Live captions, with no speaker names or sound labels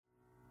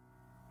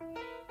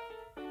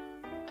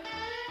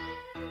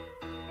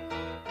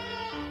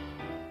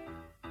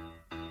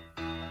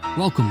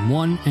Welcome,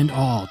 one and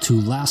all,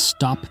 to Last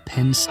Stop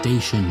Penn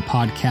Station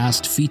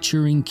podcast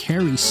featuring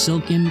Kerry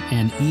Silken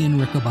and Ian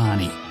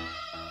Riccaboni.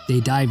 They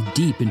dive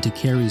deep into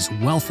Kerry's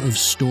wealth of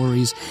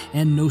stories,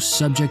 and no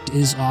subject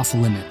is off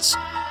limits.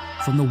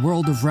 From the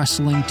world of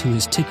wrestling to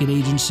his ticket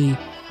agency,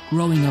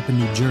 growing up in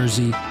New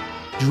Jersey,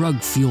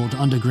 drug-fueled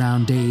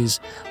underground days,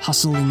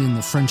 hustling in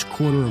the French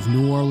Quarter of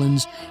New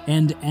Orleans,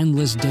 and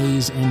endless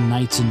days and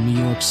nights in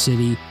New York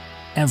City,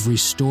 every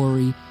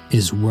story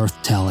is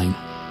worth telling.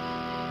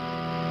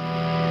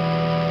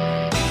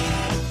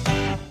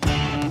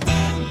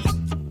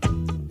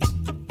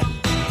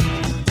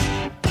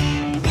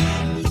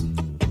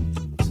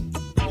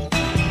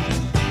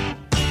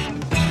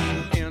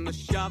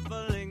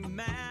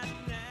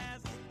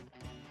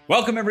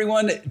 Welcome,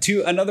 everyone,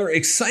 to another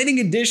exciting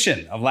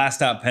edition of Last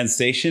Stop Penn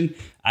Station.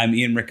 I'm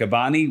Ian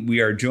Riccaboni. We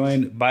are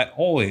joined by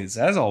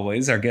as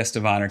always, our guest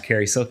of honor,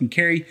 Kerry Silken.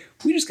 Kerry,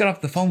 we just got off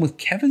the phone with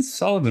Kevin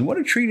Sullivan. What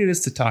a treat it is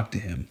to talk to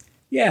him.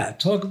 Yeah,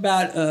 talk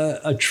about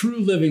a true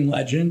living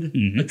legend,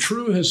 a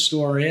true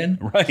historian.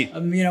 Right.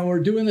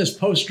 We're doing this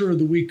poster of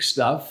the week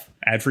stuff.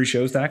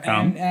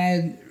 Adfreeshows.com.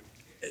 And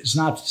it's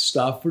not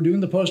stuff. We're doing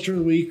the poster of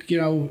the week.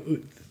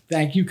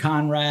 Thank you,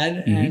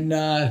 Conrad.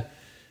 And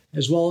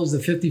as well as the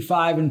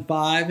 55 and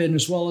 5, and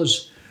as well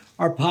as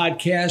our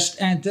podcast.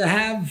 And to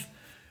have,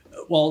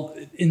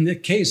 in the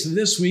case of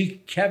this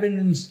week,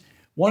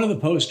 one of the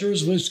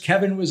posters was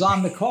Kevin was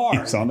on the card.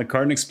 He was on the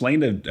card and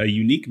explained a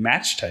unique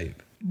match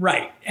type.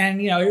 Right. And,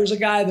 here's a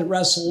guy that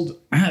wrestled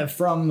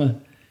from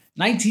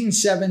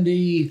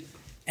 1970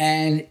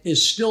 and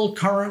is still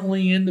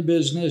currently in the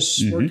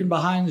business, working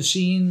behind the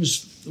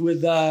scenes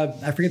with,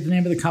 I forget the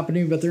name of the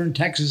company, but they're in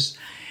Texas.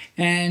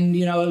 And,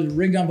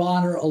 Ring of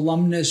Honor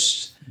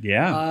alumnus.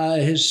 Yeah.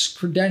 His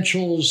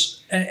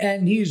credentials,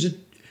 and he's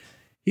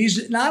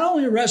not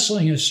only a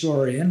wrestling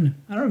historian.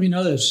 I don't know if you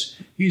know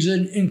this. He's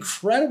an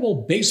incredible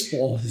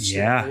baseball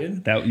historian. Yeah,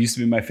 that used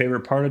to be my favorite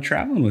part of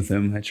traveling with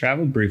him. I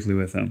traveled briefly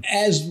with him,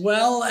 as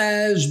well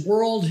as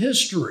world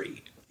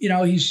history.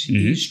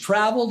 He's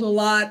traveled a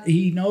lot.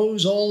 He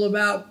knows all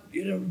about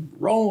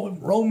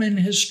Roman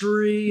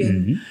history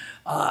and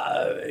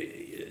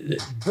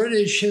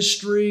British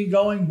history,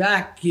 going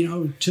back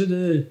to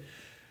the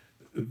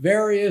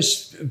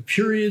various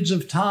periods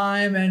of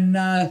time,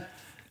 and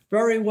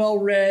very well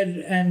read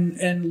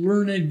and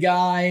learned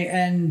guy.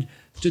 And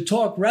to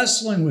talk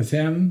wrestling with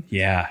him,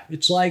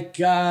 it's like.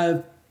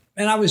 And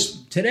I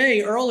was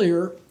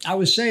earlier.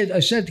 I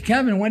said to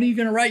Kevin, "When are you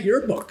going to write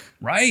your book?"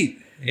 Right?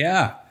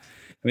 Yeah.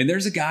 I mean,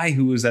 there's a guy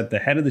who was at the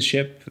head of the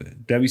ship,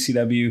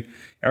 WCW.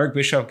 Eric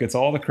Bischoff gets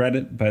all the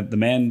credit, but the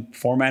man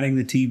formatting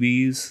the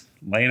TVs,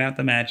 laying out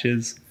the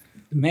matches,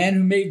 the man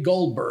who made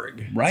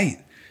Goldberg,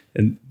 right.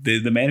 And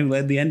the man who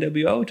led the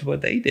NWO to what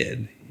they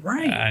did.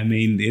 Right. I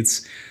mean,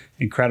 it's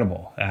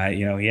incredible.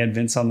 He had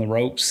Vince on the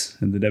ropes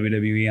and the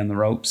WWE on the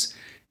ropes.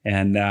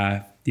 And,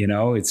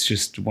 it's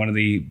just one of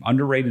the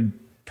underrated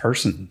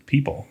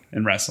people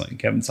in wrestling,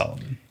 Kevin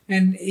Sullivan.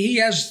 And he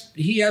has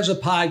a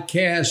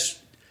podcast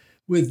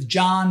with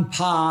John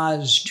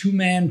Paz, Two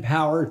Man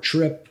Power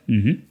Trip.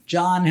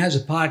 John has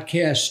a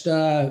podcast,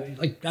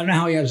 I don't know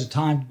how he has the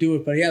time to do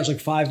it, but he has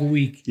 5 a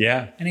week.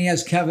 Yeah. And he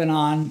has Kevin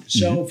on.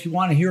 So if you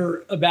want to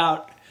hear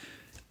about,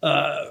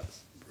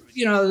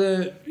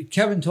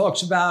 Kevin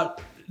talks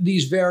about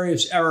these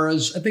various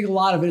eras. I think a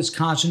lot of it is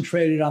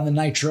concentrated on the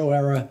Nitro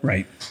era.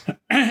 Right.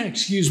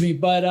 Excuse me.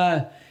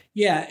 But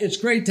it's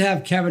great to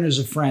have Kevin as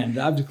a friend.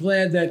 I'm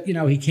glad that,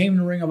 he came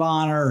to Ring of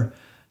Honor.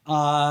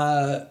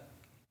 And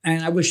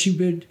I wish he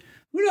would.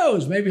 Who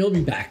knows? Maybe he'll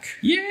be back.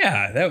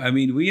 Yeah,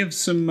 we have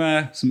some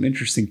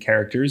interesting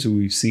characters who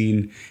we've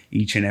seen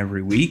each and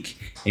every week,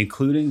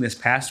 including this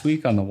past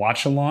week on the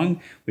watch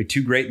along with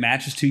 2 great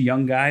matches, 2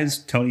 young guys,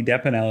 Tony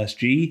Depp and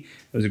LSG.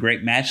 It was a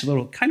great match, a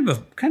little kind of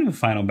a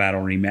final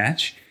battle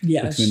rematch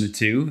between the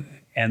two,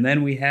 and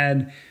then we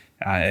had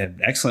an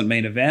excellent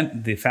main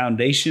event. The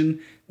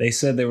Foundation. They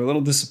said they were a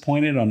little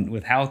disappointed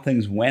with how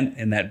things went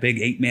in that big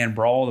 8-man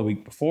brawl the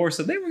week before,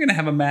 so they were going to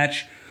have a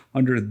match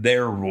under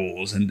their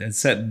rules and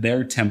set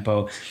their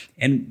tempo.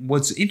 And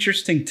what's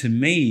interesting to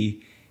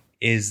me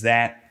is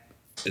that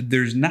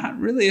there's not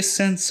really a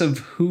sense of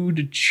who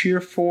to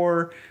cheer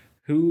for,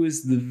 who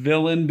is the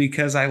villain,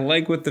 because I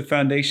like what the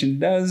Foundation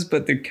does,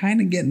 but they're kind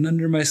of getting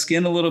under my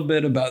skin a little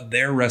bit about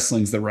their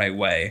wrestling's the right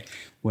way.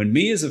 When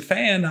me as a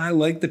fan, I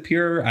like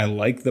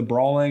the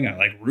brawling, I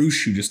like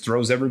Roosh, who just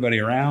throws everybody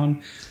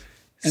around.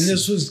 And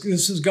this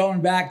was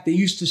going back, they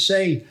used to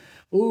say,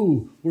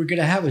 "Ooh, we're going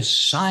to have a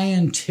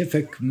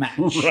scientific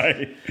match,"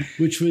 right?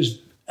 Which was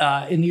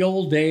in the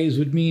old days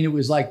would mean it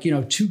was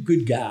 2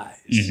 good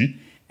guys,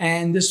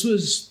 and this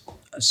was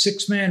a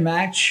 6-man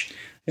match,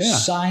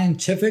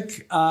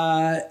 scientific,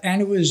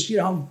 and it was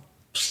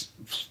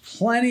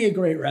plenty of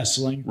great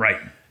wrestling, right?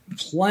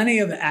 Plenty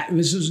of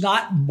this was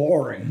not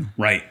boring,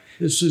 right?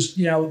 This was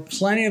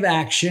plenty of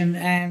action,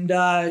 and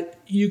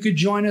you could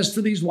join us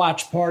for these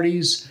watch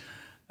parties.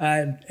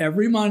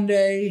 Every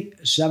Monday,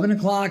 7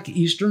 o'clock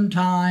Eastern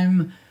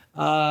time.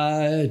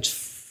 It's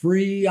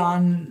free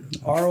on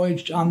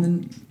ROH on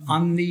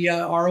the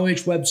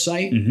ROH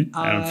website. And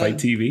on Fight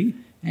TV.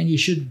 And you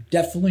should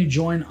definitely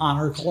join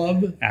Honor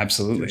Club.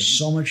 Absolutely. There's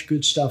so much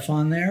good stuff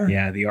on there.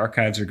 Yeah, the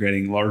archives are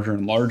getting larger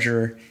and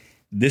larger.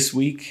 This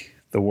week,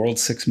 the World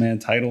Six-Man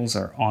titles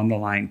are on the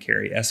line,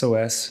 Kerry.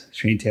 SOS,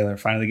 Shane Taylor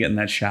finally getting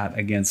that shot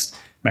against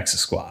Mexa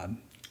Squad.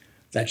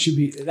 That should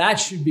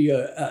be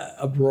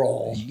a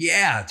brawl.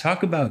 Yeah,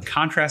 talk about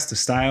contrast to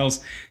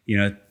styles. You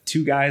know,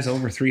 two guys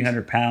over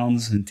 300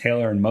 pounds, and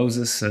Taylor and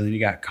Moses. And then you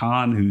got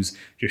Khan, who's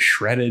just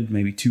shredded,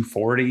 maybe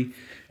 240,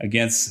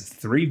 against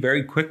three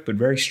very quick but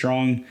very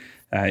strong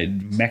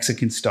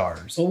Mexican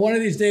stars. Well, one of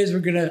these days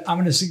I'm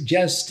gonna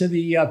suggest to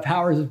the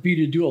powers that be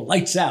to do a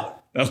lights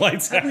out. A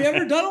lights out. Have we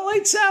ever done a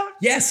lights out?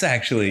 Yes,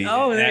 actually.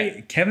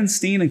 Oh, Kevin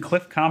Steen and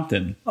Cliff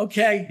Compton.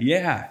 Okay.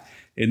 Yeah,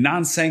 in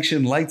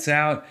non-sanctioned lights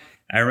out.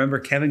 I remember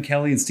Kevin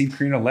Kelly and Steve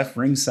Corino left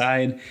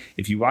ringside.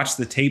 If you watch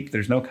the tape,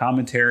 there's no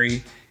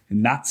commentary,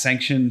 not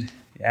sanctioned.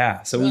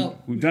 Yeah, so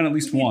we've done at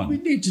least one. We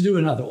need to do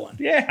another one.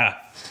 Yeah.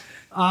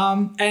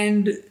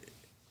 And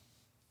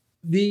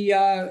the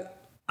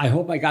I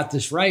hope I got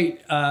this right.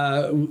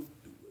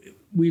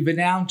 We've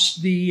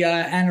announced the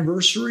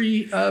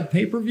anniversary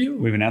pay-per-view.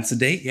 We've announced the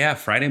date. Yeah,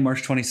 Friday,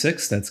 March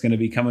 26th. That's going to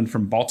be coming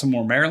from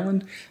Baltimore,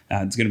 Maryland.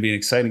 It's going to be an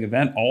exciting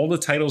event. All the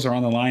titles are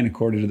on the line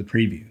according to the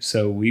preview.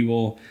 So we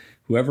will,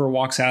 whoever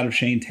walks out of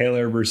Shane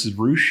Taylor versus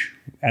Roosh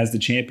as the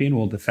champion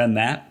will defend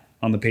that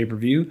on the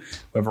pay-per-view.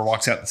 Whoever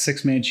walks out the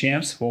six-man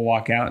champs will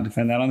walk out and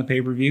defend that on the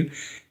pay-per-view.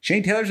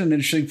 Shane Taylor's in an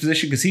interesting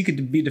position because he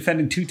could be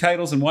defending two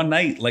titles in one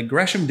night like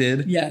Gresham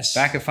did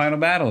back at Final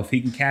Battle. If he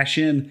can cash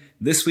in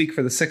this week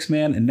for the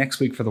six-man and next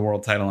week for the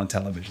world title on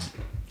television.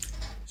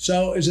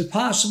 So is it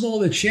possible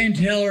that Shane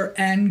Taylor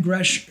and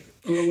Gresham...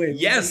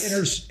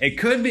 Yes, it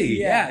could be.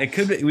 Yeah, it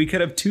could be. We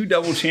could have two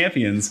double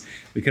champions.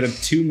 We could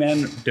have two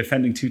men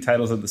defending two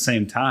titles at the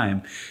same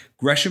time.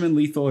 Gresham and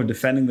Lethal are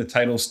defending the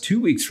titles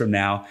 2 weeks from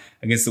now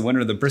against the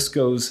winner of the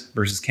Briscoes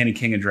versus Kenny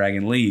King and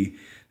Dragon Lee.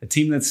 A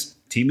team that's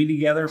teaming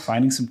together,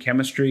 finding some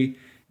chemistry.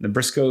 The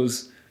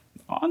Briscoes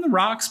on the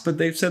rocks, but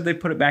they've said they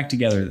put it back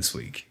together this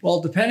week.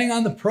 Well, depending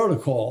on the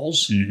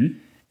protocols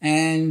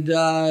and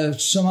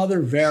some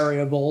other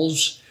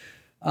variables,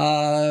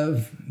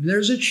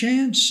 there's a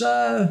chance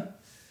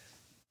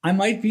I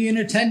might be in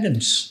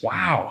attendance.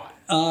 Wow.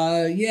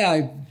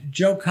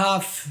 Joe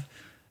Koff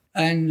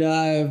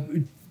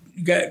and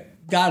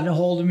got a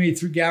hold of me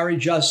through Gary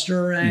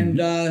Juster, and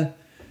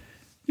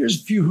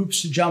there's a few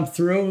hoops to jump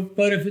through.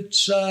 But if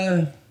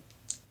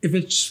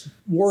it's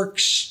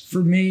works for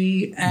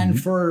me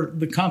and for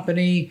the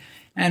company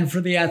and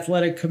for the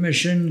athletic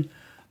commission,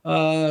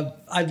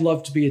 I'd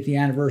love to be at the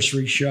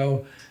anniversary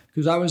show.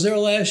 Because I was there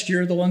last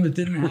year, the one that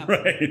didn't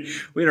happen. Right.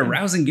 We had a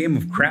rousing game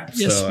of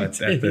craps at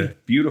the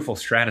beautiful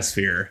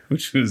Stratosphere,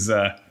 which was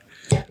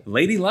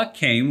Lady Luck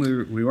came.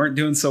 We weren't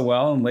doing so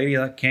well, and Lady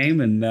Luck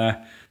came, and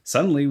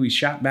suddenly we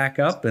shot back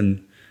up,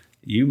 and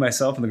you,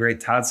 myself, and the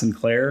great Todd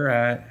Sinclair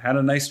had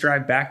a nice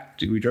drive back.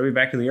 We drove you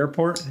back to the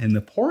airport in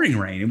the pouring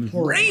rain. It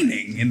was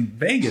raining in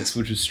Vegas,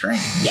 which was strange.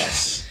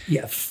 Yes.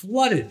 Yeah,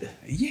 flooded.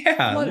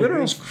 Yeah. Flooded.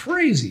 It was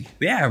crazy.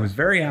 Yeah, it was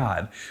very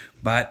odd.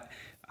 But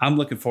I'm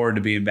looking forward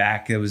to being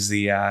back. It was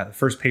the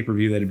first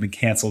pay-per-view that had been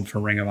canceled for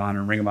Ring of Honor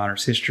and Ring of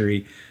Honor's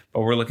history.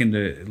 But we're looking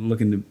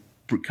to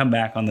come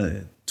back on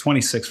the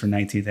 26th for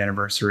 19th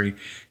anniversary.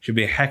 Should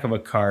be a heck of a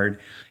card.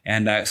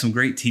 And some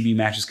great TV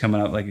matches coming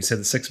up. Like you said,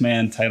 the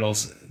six-man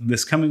titles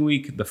this coming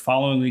week. The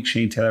following week,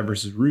 Shane Taylor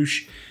versus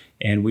Roosh.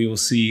 And we will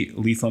see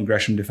Lethal and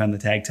Gresham defend the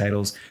tag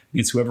titles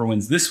against whoever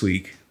wins this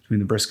week between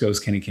the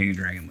Briscoes, Kenny King, and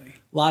Dragon Lee.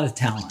 A lot of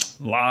talent.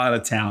 A lot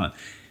of talent.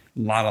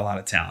 A lot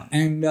of talent.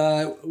 And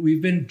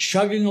we've been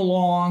chugging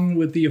along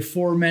with the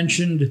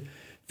aforementioned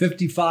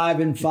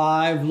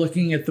 55-5,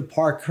 looking at the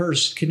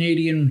Parkhurst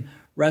Canadian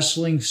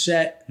wrestling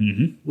set,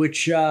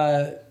 which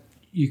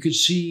you could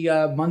see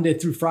Monday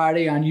through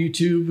Friday on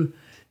YouTube,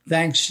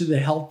 thanks to the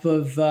help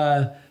of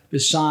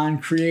Bisan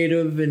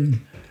Creative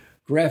and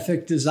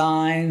Graphic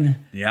Design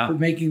for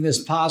making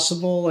this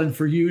possible and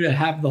for you to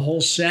have the whole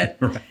set.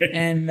 Right.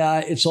 And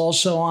it's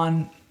also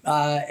on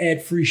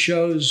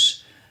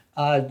adfreeshows.com.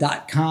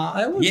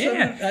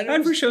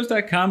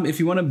 adfreeshows.com if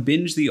you want to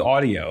binge the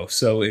audio.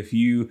 So if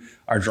you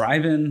are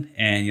driving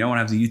and you don't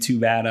want to have the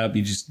YouTube ad up,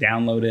 you just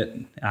download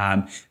it.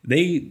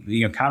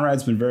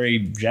 Conrad's been very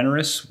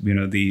generous.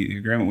 The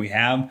agreement we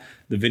have,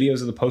 the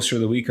videos of the poster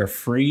of the week are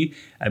free.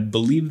 I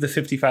believe the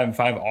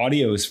 55-5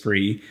 audio is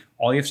free.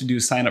 All you have to do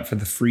is sign up for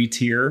the free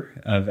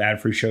tier of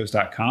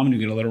adfreeshows.com, and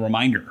you get a little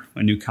reminder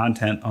when new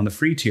content on the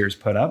free tiers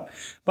put up.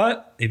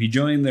 But if you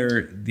join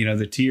the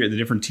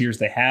different tiers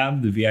they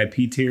have, the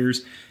VIP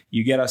tiers,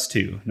 you get us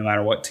too, no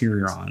matter what tier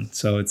you're on.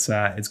 So it's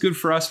good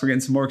for us. We're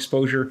getting some more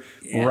exposure.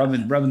 Yeah.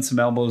 We're rubbing some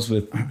elbows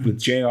with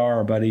JR,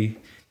 our buddy,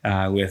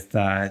 with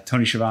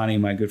Tony Schiavone,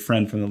 my good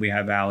friend from the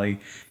Lehigh Valley,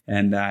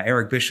 and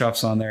Eric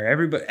Bischoff's on there.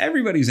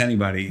 Everybody's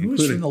anybody.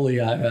 Who's from the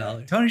Lehigh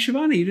Valley? Tony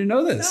Schiavone. You didn't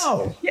know this?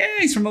 No. Yeah,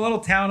 he's from a little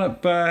town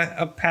up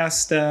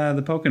past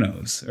the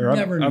Poconos, or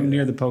up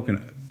near the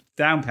Poconos.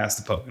 down past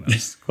the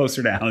Poconos,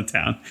 closer to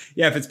Allentown.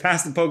 Yeah, if it's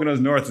past the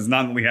Poconos north, it's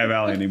not in Lehigh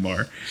Valley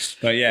anymore.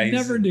 But yeah, he's,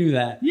 never do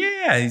that.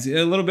 Yeah, he's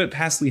a little bit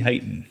past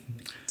Lehighton.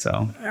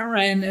 So all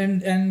right,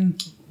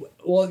 and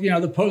well,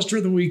 the poster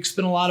of the week's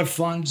been a lot of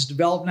fun. It's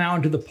developed now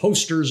into the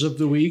posters of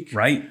the week.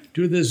 right.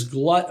 Do this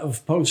glut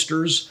of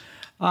posters.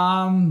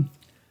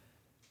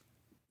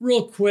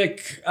 Real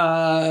quick,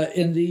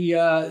 in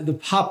the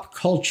pop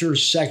culture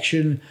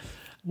section,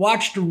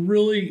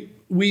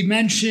 we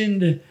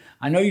mentioned,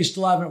 I know you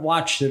still haven't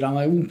watched it.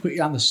 I won't put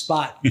you on the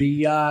spot.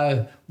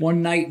 The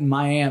One Night in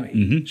Miami.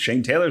 Mm-hmm.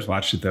 Shane Taylor's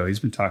watched it, though. He's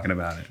been talking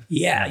about it.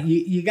 Yeah,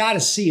 you got to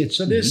see it.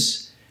 So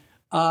this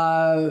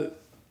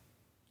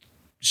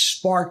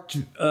sparked,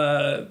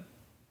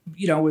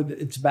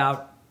 it's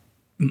about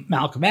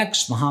Malcolm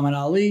X, Muhammad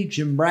Ali,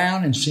 Jim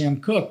Brown, and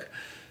Sam Cooke.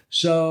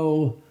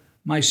 So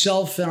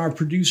myself and our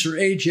producer,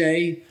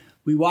 AJ,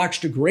 we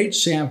watched a great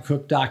Sam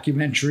Cooke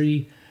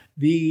documentary.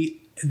 The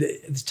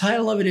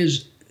title of it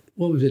is,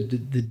 what was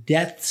it? The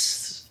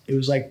deaths. It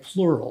was like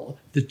plural.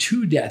 The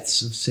two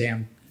deaths of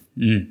Sam.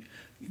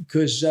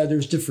 Because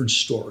there's different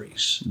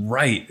stories.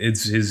 Right.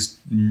 It's his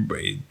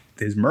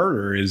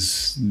murder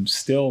is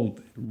still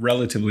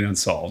relatively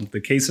unsolved.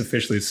 The case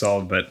officially is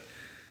solved, but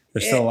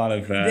there's still a lot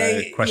of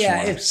question marks.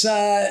 Yeah, it's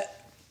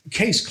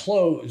case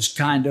closed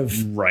kind of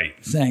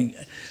thing.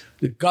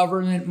 The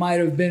government might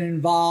have been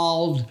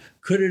involved.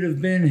 Could it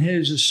have been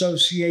his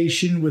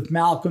association with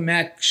Malcolm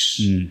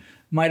X?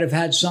 Might have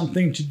had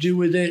something to do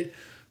with it.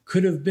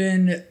 Could have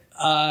been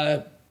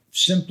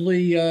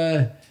simply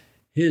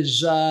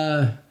his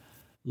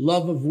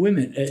love of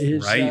women.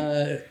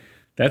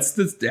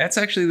 That's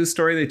actually the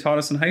story they taught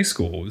us in high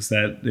school, was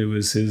that it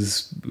was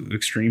his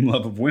extreme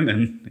love of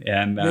women.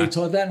 And they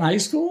taught that in high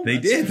school? They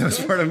did. That was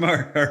part of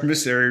our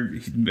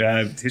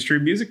history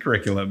of music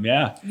curriculum.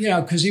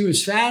 Yeah. Because he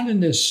was found in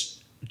this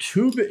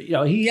tube.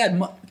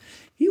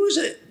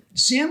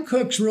 Sam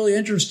Cooke's really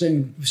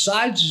interesting.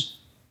 Besides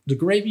the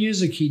great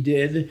music he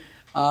did,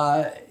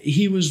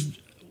 he was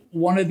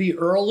one of the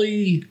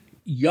early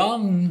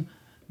young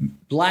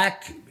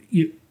black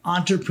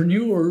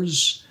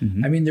entrepreneurs.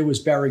 I mean, there was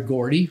Berry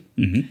Gordy,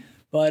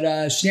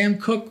 but Sam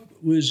Cooke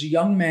was a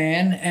young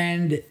man,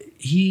 and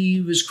he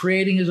was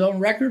creating his own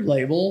record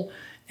label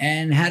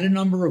and had a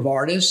number of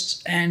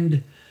artists.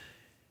 And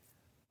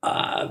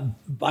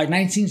by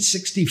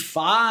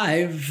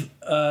 1965,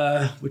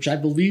 which I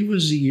believe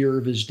was the year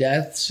of his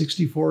death,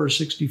 64 or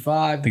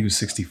 65. I think it was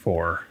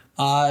 64.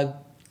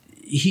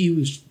 He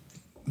was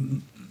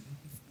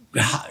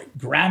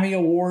Grammy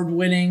Award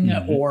winning,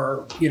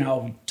 or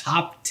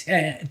top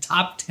 10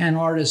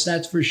 artists,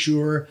 that's for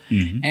sure.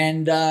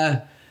 And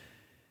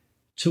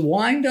to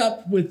wind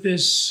up with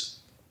this,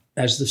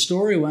 as the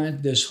story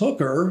went, this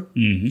hooker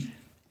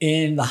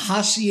in the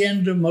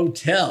Hacienda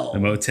Motel. The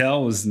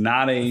motel was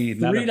not a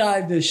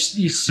 $3.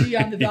 You see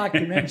on the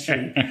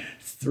documentary,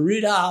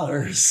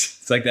 $3.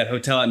 It's like that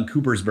hotel out in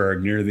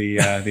Coopersburg near the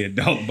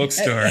adult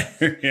bookstore.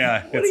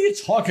 Yeah. What are you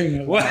talking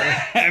about?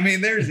 Well, I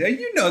mean, there's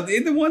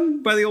the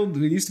one by the old.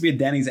 It used to be a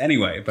Denny's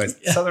anyway, but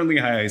Southern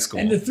Lehigh High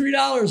School. And the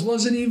 $3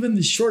 wasn't even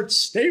the short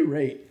stay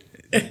rate.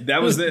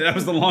 That was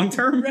the long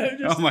term.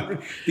 Oh my!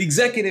 The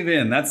Executive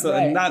Inn. That's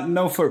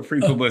no for free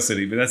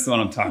publicity, but that's the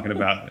one I'm talking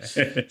about.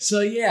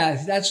 So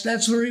yeah,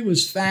 that's where he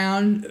was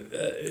found,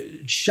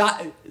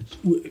 shot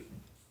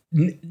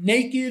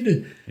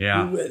naked,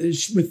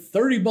 with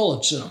 30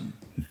 bullets in him.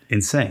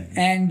 Insane.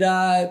 And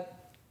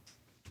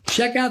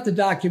check out the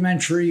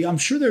documentary. I'm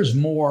sure there's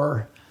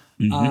more.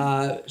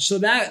 So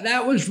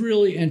that was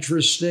really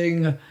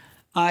interesting.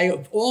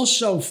 I've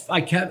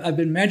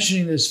been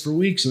mentioning this for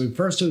weeks. So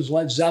first it was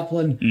Led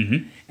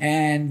Zeppelin,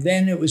 and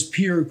then it was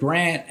Peter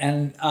Grant.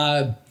 And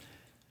I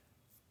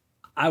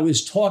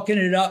was talking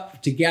it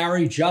up to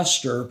Gary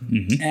Juster,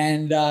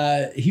 and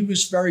he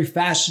was very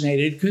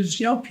fascinated because,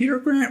 Peter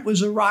Grant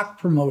was a rock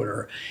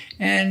promoter.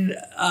 And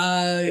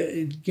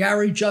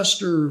Gary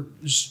Juster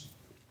is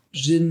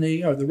in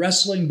the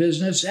wrestling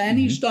business, and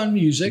he's done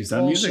music. He's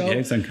done music,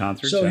 he's done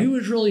concerts. So he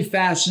was really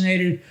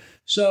fascinated.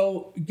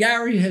 So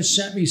Gary has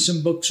sent me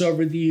some books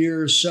over the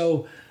years.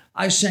 So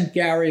I sent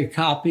Gary a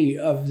copy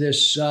of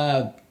this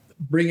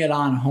Bring It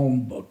On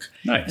Home book.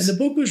 Nice. And the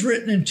book was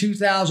written in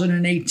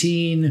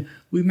 2018.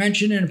 We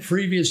mentioned in a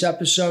previous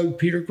episode,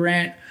 Peter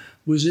Grant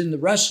was in the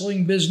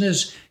wrestling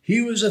business.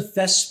 He was a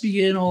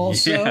thespian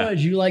also,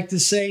 as you like to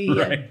say. He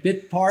had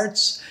bit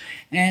parts,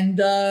 and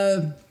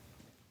got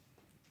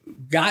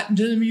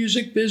into the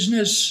music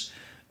business.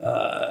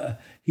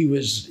 He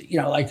was,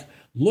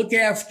 look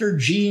after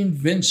Gene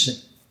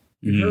Vincent.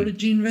 You've heard of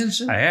Gene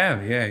Vincent? I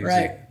have,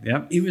 yeah.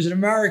 Yep. He was an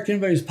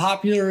American, but he was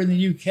popular in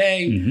the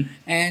UK.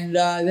 And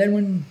then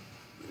when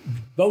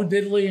Bo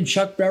Diddley and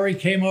Chuck Berry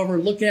came over,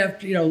 look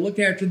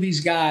after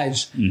these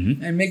guys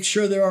and make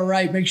sure they're all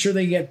right, make sure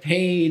they get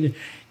paid.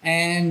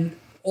 And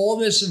all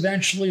this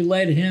eventually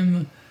led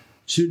him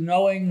to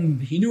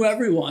knowing, he knew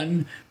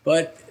everyone,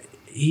 but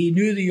he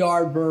knew the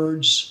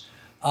Yardbirds.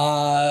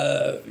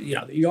 The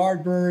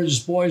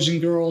Yardbirds, boys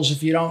and girls,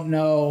 if you don't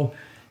know,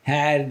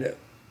 had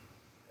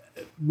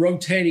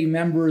rotating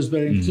members,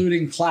 but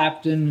including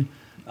Clapton,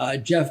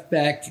 Jeff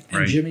Beck,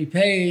 and Jimmy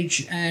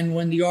Page. And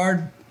when the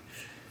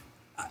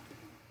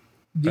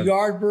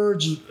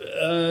Yardbirds,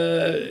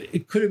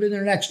 it could have been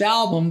their next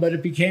album, but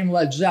it became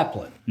Led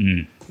Zeppelin.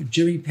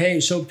 Jimmy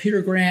Page. So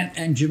Peter Grant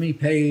and Jimmy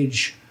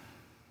Page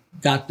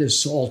got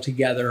this all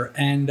together,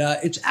 and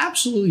it's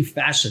absolutely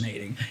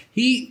fascinating.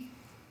 He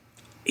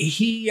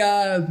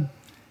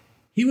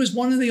was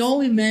one of the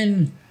only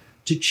men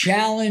to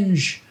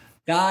challenge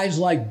guys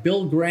like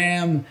Bill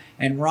Graham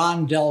and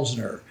Ron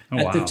Delsner.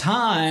 At the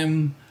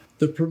time,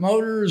 the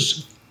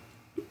promoters,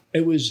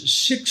 it was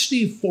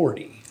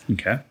 60-40.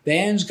 Okay.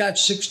 Bands got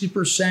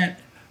 60%,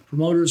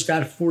 promoters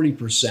got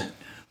 40%.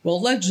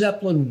 Well, Led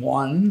Zeppelin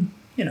won.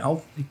 You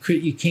know,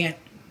 you can't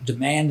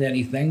demand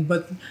anything,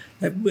 but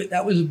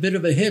that was a bit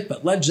of a hit.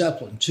 But Led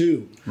Zeppelin,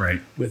 too,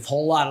 with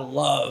Whole Lotta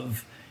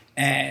Love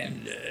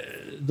and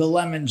the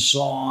Lemon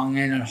Song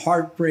and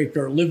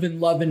Heartbreaker, Livin',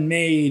 Lovin',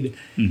 Made.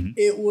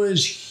 It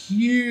was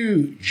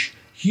huge.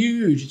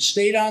 It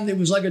stayed on, it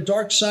was like a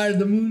Dark Side of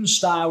the Moon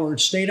style where it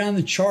stayed on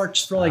the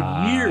charts for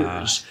like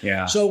years.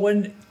 Yeah. So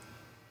when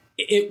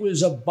it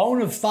was a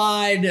bona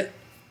fide,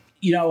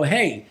 you know,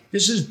 hey,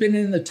 this has been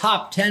in the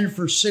top 10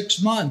 for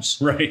 6 months.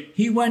 Right.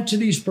 He went to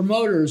these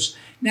promoters.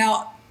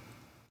 Now,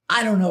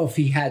 I don't know if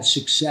he had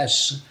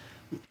success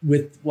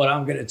with what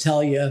I'm going to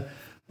tell you,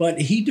 but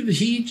he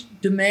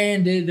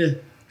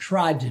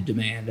tried to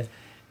demand.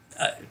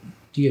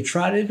 Do you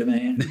try to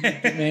demand?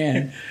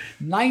 Demand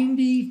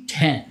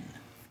 90-10.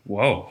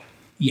 Whoa.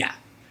 Yeah.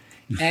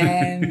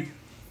 And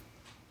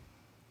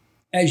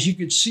as you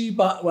could see,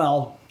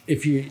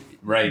 if you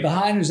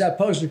behind us that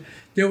poster,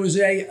 there was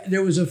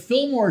a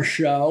Fillmore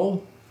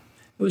show.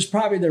 It was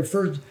probably their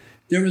first.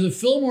 There was a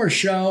Fillmore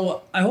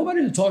show. I hope I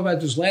didn't talk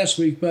about this last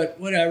week, but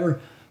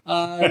whatever.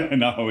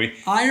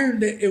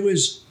 It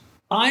was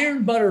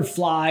Iron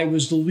Butterfly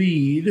was the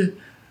lead,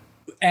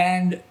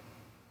 and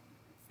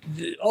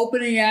the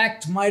opening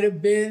act might have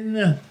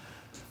been,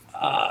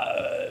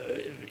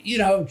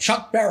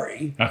 Chuck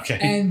Berry. Okay.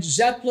 And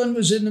Zeppelin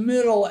was in the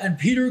middle, and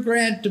Peter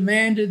Grant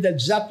demanded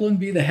that Zeppelin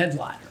be the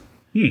headliner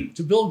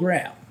to Bill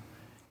Graham.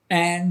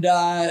 And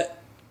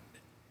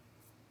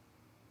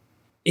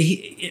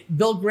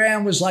Bill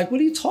Graham was like, what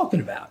are you talking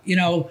about? You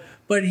know,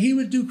 but he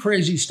would do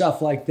crazy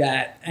stuff like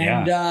that.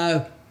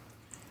 And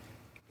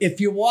if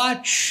you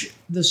watch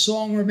The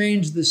Song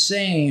Remains the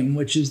Same,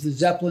 which is the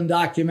Zeppelin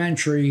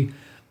documentary,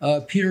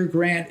 Peter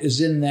Grant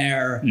is in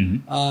there,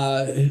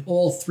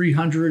 all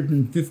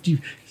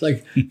 350,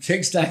 like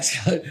takes that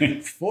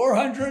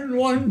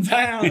 401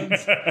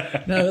 pounds,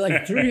 no,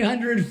 like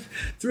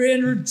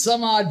 300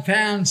 some odd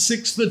pounds,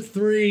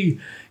 6'3",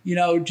 you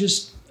know,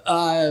 just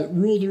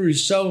ruled the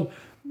roost. So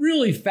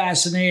really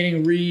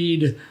fascinating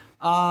read.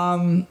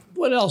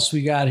 What else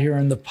we got here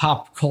in the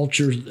pop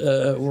culture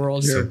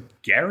world here? So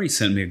Gary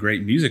sent me a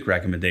great music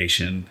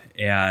recommendation,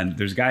 and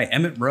there's a guy,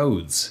 Emmett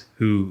Rhodes,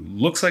 who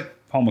looks like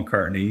Paul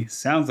McCartney,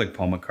 sounds like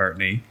Paul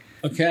McCartney.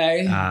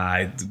 Okay.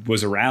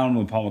 Was around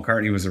when Paul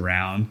McCartney was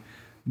around,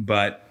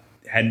 but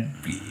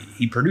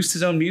he produced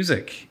his own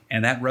music,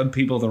 and that rubbed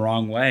people the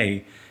wrong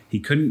way. He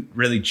couldn't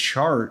really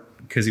chart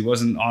because he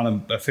wasn't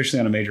officially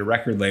on a major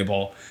record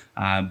label,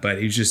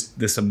 but he's just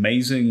this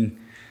amazing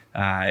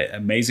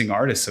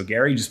artist. So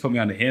Gary just put me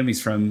onto him.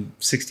 He's from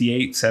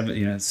 68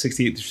 to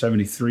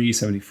 73,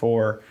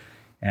 74.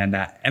 And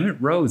Emmett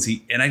Rhodes,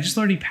 and I just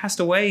learned he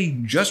passed away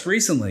just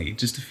recently,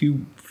 just a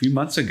few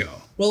months ago.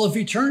 Well, if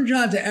he turned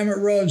on to Emmett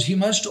Rhodes, he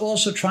must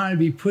also try to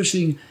be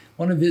pushing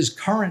one of his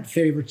current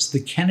favorites, the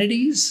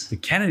Kennedys. The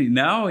Kennedy?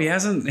 No, he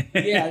hasn't.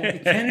 Yeah, the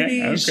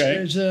Kennedys. Okay.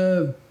 There's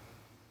a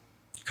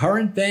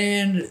current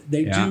band.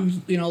 They do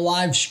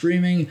live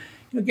streaming.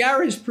 You know,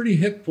 Gary's pretty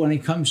hip when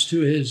it comes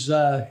to his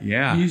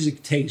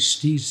music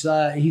taste. He's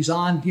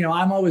on,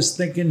 I'm always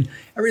thinking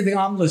everything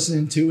I'm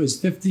listening to is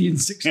 50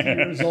 and 60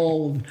 years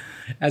old,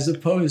 as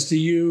opposed to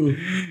you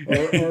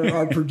or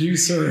our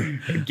producer.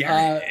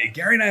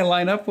 Gary and I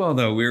line up well,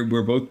 though. We're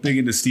both big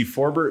into Steve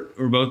Forbert.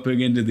 We're both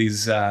big into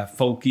these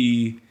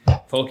folky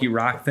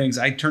rock things.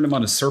 I turned him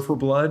on to Surfer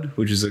Blood,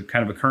 which is a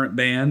kind of a current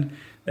band.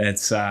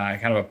 That's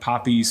kind of a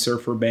poppy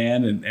surfer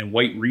band, and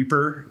White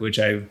Reaper, which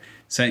I've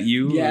sent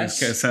you. Yes.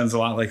 It sounds a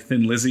lot like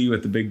Thin Lizzy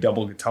with the big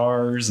double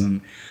guitars.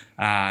 And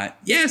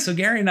so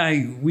Gary and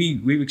I,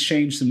 we've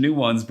exchanged some new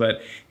ones,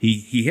 but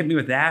he hit me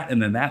with that.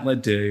 And then that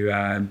led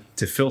to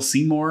Phil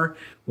Seymour,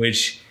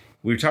 which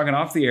we were talking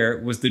off the air,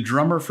 was the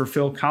drummer for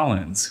Phil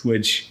Collins,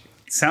 which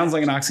sounds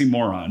like an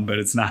oxymoron, but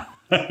it's not.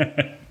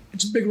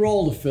 It's a big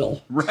role to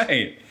fill.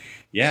 Right.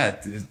 Yeah.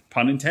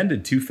 Pun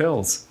intended. 2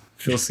 Phils.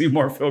 Phil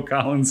Seymour, Phil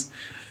Collins,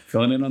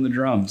 filling in on the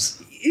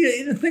drums.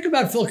 Think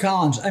about Phil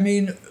Collins. I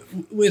mean,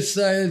 with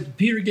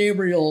Peter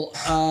Gabriel,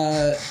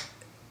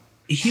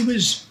 if you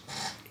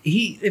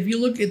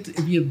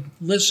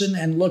listen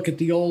and look at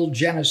the old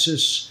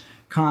Genesis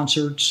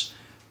concerts,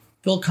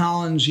 Phil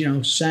Collins,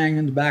 sang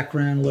in the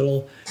background a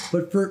little.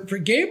 But for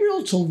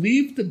Gabriel to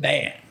leave the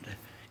band,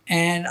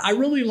 and I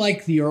really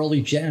like the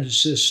early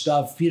Genesis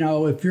stuff.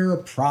 If you're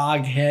a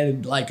prog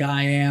head like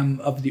I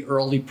am of the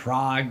early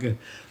prog,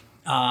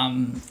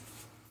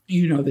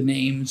 You know the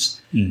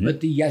names,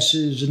 but the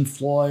Yeses and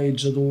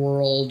Floyds of the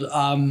world.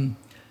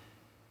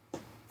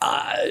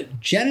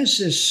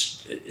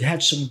 Genesis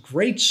had some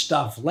great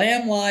stuff.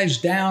 Lamb Lies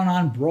Down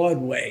on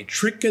Broadway,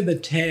 Trick of the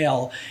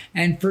Tail,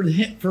 and for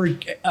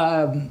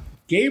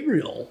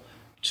Gabriel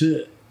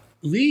to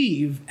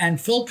leave and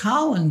Phil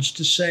Collins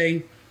to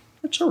say,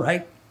 "That's all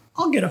right,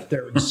 I'll get up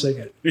there and sing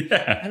it."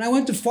 Yeah. And I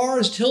went to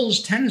Forest Hills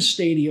Tennis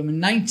Stadium in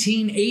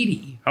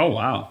 1980 Oh,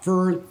 wow.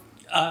 for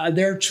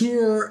their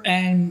tour,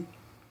 and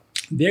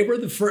they were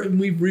the first.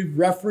 We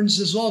referenced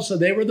this also.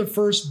 They were the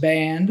first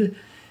band,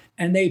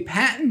 and they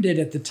patented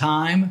at the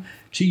time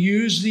to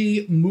use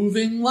the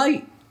moving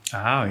light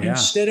Oh, yeah.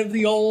 instead of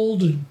the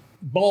old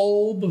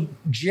bulb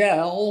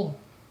gel.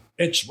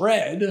 It's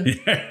red.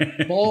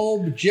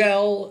 Bulb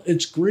gel.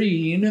 It's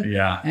green.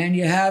 Yeah. And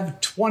you have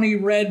 20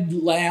 red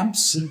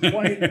lamps and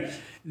 20.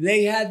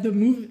 They had the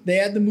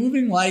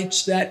moving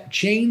lights that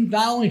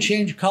not only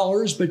change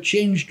colors but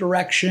change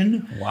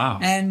direction. Wow.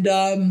 And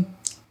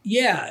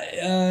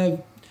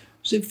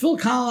so Phil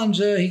Collins,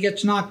 he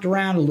gets knocked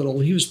around a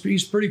little. He's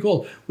pretty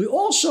cool. We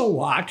also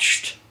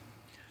watched.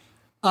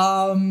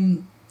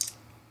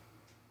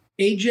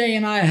 AJ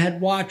and I had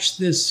watched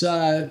this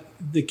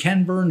the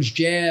Ken Burns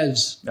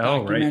Jazz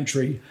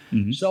documentary.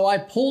 Right. So I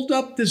pulled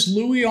up this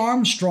Louis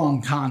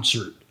Armstrong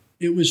concert.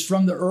 It was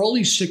from the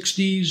early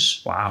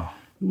 60s. Wow.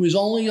 It was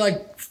only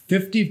like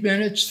 50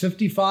 minutes,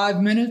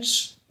 55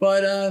 minutes,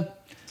 but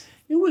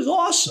it was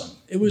awesome.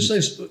 It was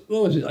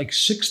like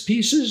 6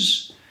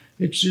 pieces.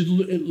 It's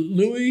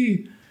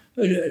Louis,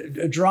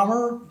 a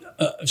drummer,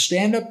 a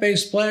stand-up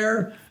bass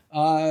player,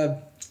 a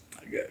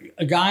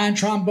guy on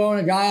trombone,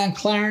 a guy on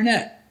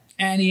clarinet.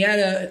 And he had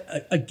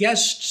a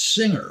guest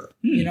singer,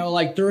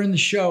 like during the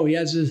show, he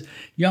has this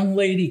young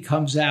lady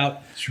comes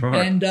out. Sure.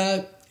 And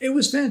it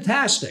was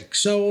fantastic.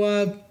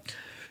 So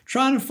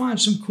trying to find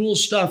some cool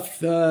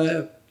stuff.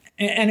 And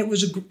it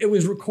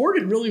was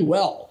recorded really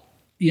well.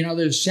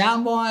 There's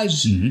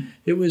sound-wise,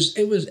 it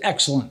was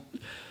excellent.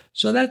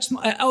 So that's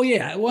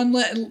one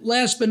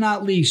last but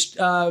not least,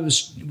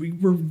 we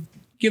were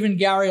giving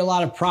Gary a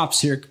lot of props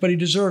here, but he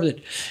deserved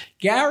it.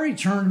 Gary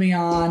turned me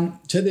on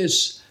to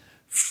this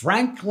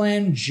Frank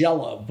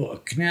Langella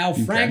book. Now,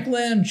 Frank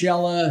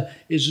Langella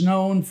is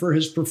known for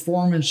his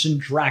performance in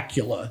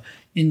Dracula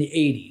in the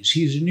 80s.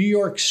 He's a New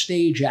York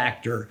stage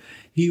actor.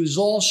 He was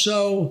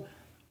also,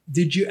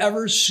 did you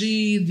ever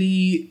see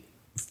the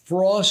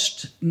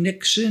Frost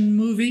Nixon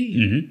movie?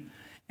 Mm-hmm.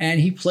 And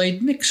he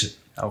played Nixon.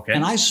 Okay.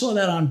 And I saw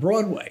that on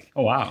Broadway.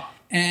 Oh, wow.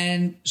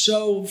 And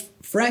so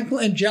Frank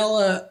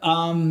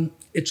Langella,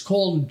 it's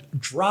called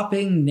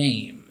Dropping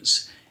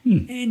Names.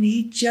 And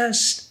he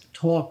just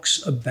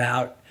talks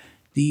about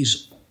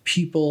these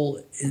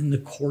people in the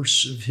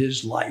course of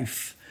his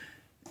life.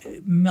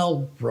 Mel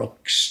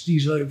Brooks,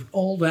 these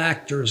old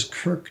actors,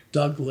 Kirk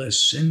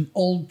Douglas, and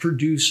old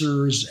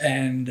producers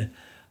and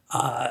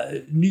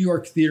New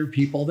York theater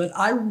people that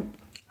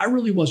I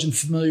really wasn't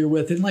familiar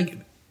with,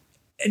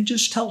 and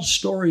just tell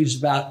stories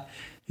about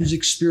his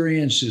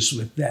experiences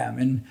with them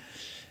and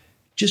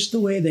just the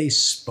way they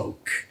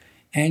spoke.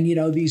 And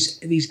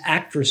these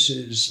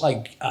actresses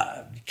like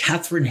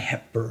Katharine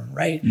Hepburn,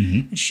 right?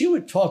 Mm-hmm. And she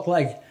would talk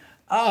like,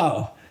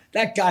 "Oh,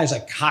 that guy's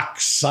a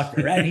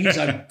cocksucker, and he's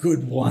a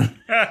good one,"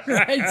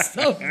 right?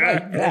 Stuff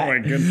like that. Oh my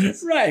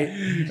goodness! Right,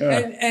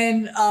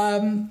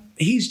 and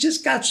he's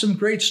just got some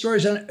great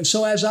stories. And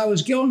so as I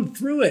was going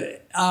through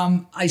it,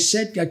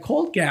 I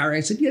called Gary.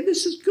 I said, "Yeah,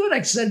 this is good."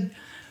 I said,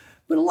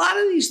 "But a lot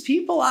of these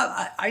people,"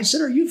 I said,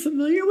 "Are you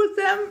familiar with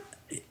them?"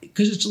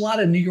 Because it's a lot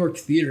of New York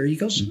theater. He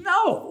goes,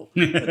 "No,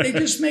 but they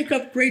just make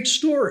up great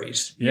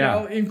stories,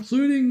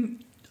 including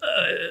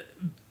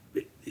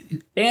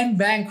Anne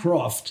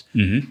Bancroft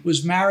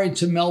was married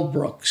to Mel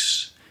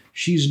Brooks.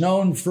 She's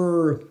known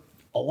for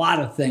a lot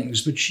of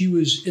things, but she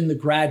was in The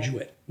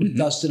Graduate with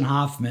Dustin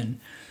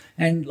Hoffman.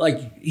 And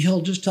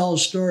he'll just tell a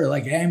story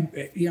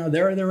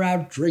they're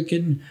out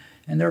drinking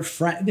and they're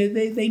friends.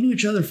 They knew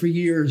each other for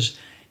years.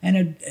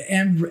 And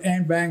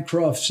Anne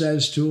Bancroft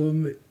says to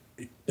him,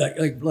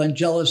 like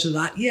Langella says,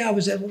 I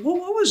was at,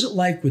 what was it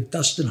like with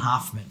Dustin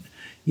Hoffman?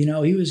 He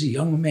was a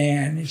young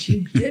man. And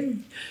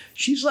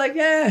she's like,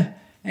 "Yeah."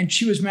 And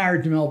she was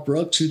married to Mel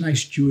Brooks, who's a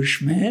nice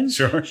Jewish man.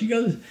 Sure. She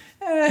goes,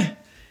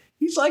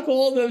 he's like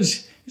all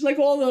those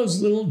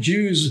little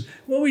Jews.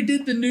 Well, we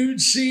did the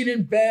nude scene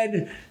in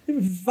bed.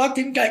 The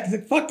fucking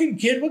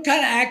kid, what kind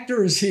of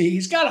actor is he?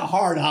 He's got a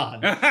hard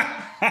on.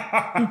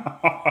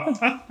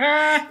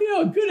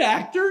 A good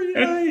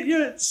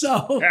actor,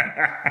 so.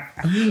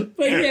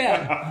 But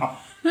yeah.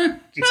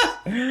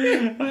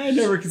 I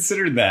never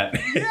considered that.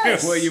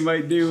 Yes. What you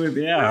might do with,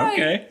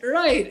 okay.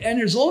 Right. And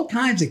there's all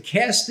kinds of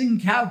casting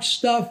couch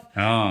stuff.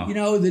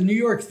 Oh. The New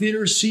York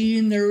theater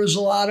scene, there was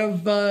a lot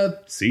of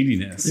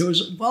seediness. There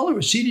was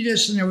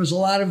seediness, and there was a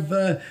lot of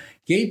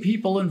gay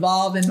people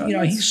involved. And,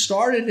 he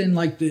started in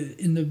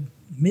the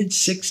mid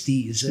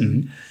 60s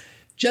and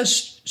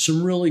just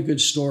some really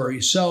good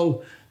stories.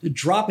 So the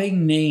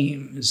Dropping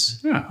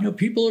Names,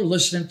 people are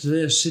listening to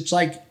this. It's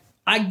like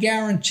I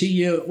guarantee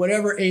you,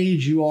 whatever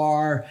age you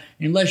are,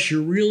 unless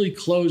you're really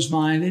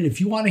closed-minded, if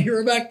you want to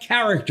hear about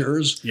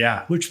characters,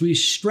 which we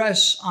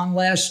stress on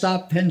Last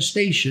Stop Penn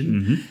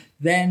Station,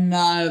 then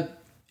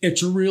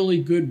it's a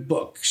really good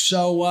book.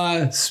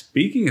 So,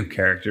 speaking of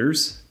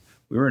characters,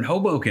 we were in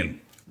Hoboken.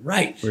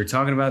 Right. We were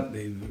talking about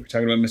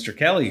Mr.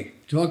 Kelly.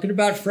 Talking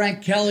about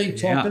Frank Kelly,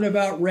 talking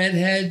about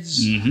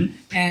redheads,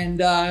 and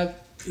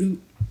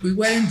we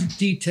went into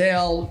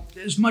detail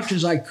as much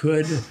as I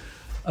could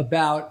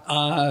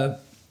about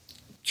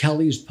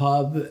Kelly's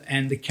Pub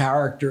and the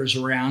characters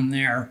around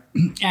there.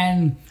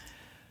 And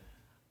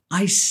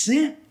I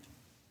sent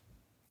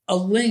a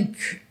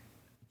link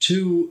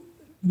to,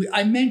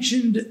 I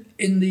mentioned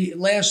in the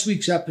last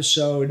week's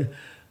episode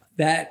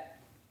that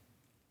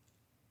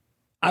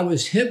I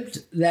was hipped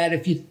that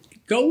if you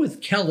go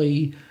with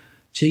Kelly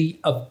to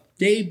a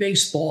day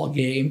baseball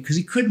game, because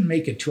he couldn't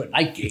make it to a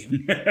night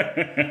game.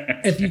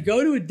 If you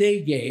go to a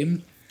day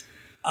game,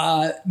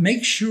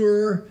 make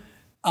sure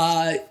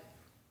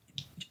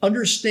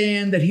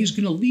understand that he's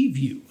going to leave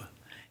you.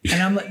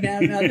 And I'm like, now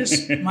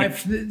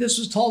this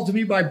was told to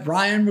me by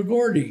Brian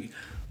McGordy.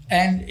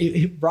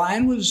 And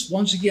Brian was,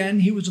 once again,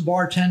 he was a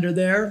bartender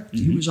there.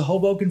 He was a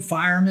Hoboken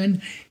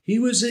fireman. He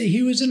was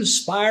an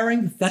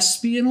aspiring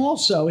thespian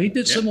also. He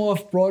did some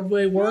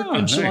off-Broadway work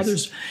and some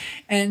others.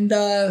 And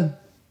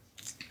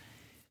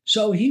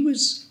so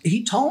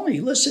he told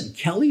me, listen,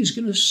 Kelly's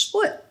going to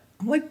split.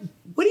 I'm like,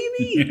 what do you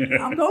mean?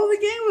 I'm going to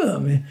the game with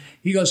him.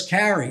 He goes,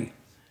 Carrie,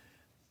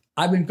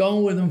 I've been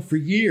going with him for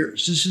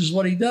years. This is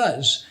what he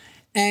does.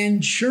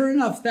 And sure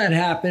enough, that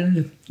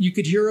happened. You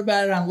could hear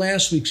about it on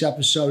last week's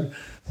episode.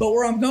 But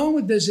where I'm going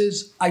with this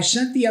is I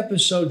sent the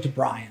episode to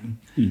Brian.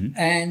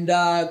 And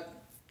a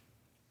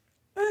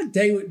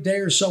day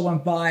or so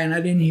went by and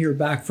I didn't hear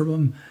back from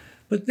him.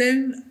 But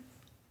then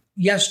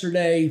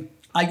yesterday,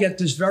 I get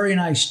this very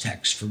nice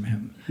text from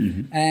him.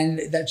 And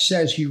that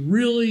says he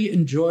really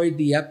enjoyed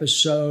the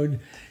episode.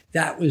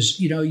 That was,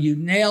 you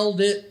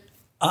nailed it.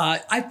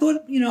 I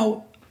thought,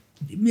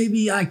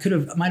 maybe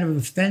might have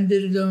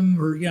offended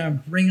him or,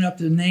 bringing up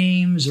the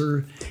names,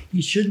 or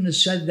you shouldn't have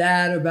said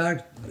that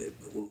about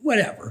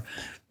whatever.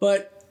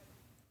 But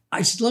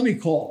I said, let me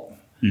call.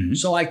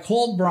 So I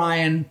called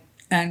Brian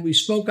and we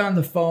spoke on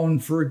the phone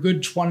for a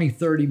good 20,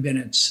 30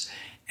 minutes.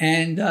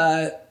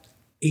 And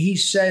he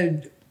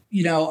said,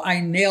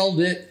 I nailed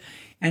it.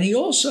 And he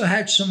also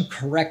had some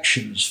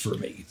corrections for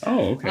me.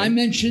 Oh, okay. I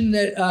mentioned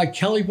that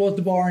Kelly bought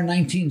the bar in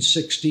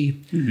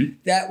 1960.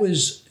 That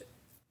was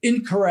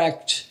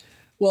incorrect.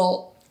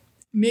 Well,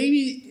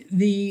 maybe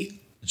the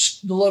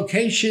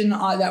location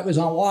that was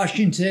on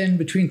Washington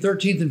between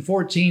 13th and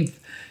 14th,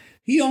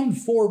 he owned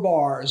 4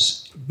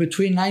 bars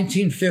between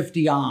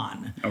 1950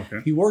 on.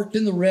 Okay. He worked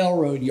in the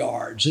railroad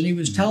yards, and he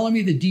was telling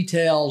me the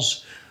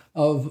details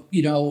of,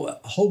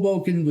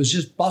 Hoboken was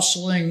just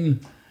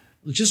bustling,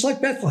 just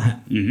like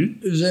Bethlehem.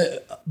 It was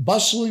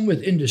bustling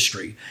with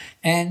industry.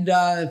 And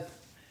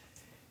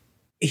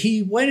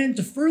he went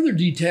into further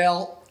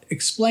detail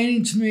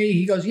explaining to me,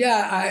 he goes,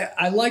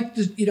 I liked,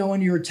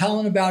 when you were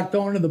telling about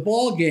going to the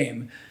ball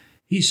game.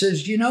 He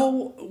says,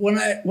 when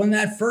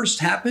that first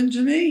happened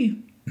to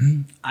me,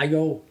 I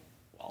go,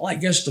 well, I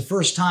guess the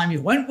first time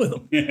you went with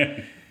him.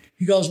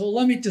 He goes, well,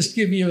 let me just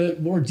give you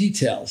more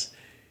details.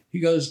 He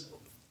goes,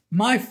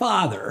 my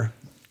father,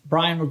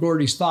 Brian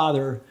McGordy's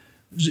father,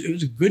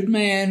 was a good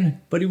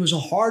man, but he was a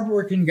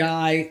hardworking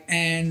guy.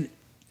 And,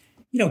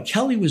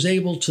 Kelly was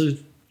able to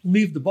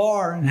leave the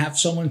bar and have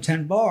someone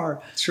tend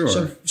bar.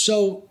 Sure.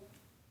 So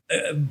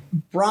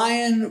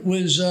Brian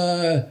was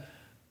it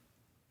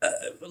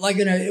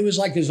was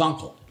like his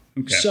uncle.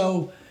 Okay.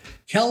 So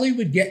Kelly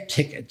would get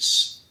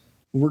tickets.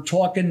 We're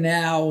talking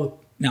now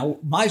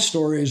my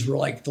stories were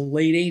like the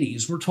late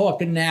 80s. We're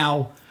talking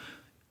now,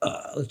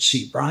 let's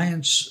see,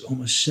 Brian's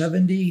almost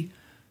 70.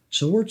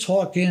 So we're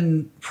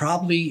talking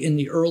probably in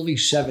the early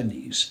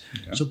 70s.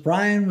 Okay. So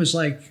Brian was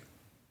like,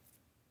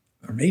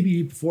 or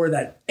maybe before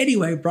that.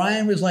 Anyway,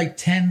 Brian was like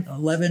 10,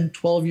 11,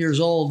 12 years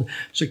old.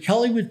 So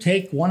Kelly would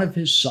take one of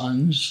his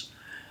sons,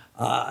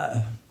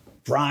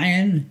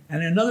 Brian,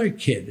 and another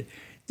kid.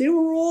 They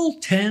were all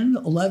 10,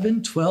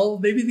 11,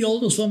 12. Maybe the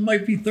oldest one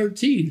might be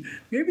 13.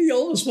 Maybe the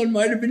oldest one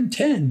might have been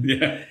 10.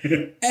 Yeah.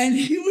 And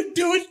he would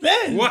do it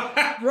then. What?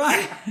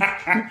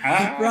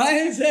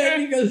 Brian said,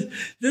 he goes,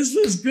 this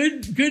was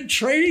good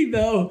training,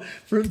 though,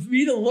 for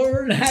me to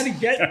learn how to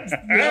get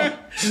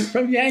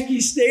from Yankee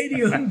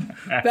Stadium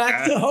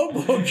back to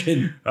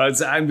Hoboken.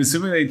 I'm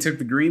assuming they took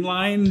the green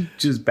line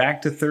just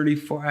back to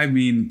 34. I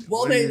mean,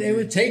 well, they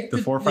would take the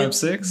 4, 5,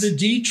 6, the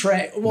D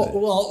train.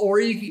 Well, or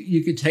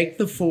you could take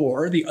the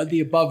 4,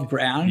 the above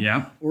ground.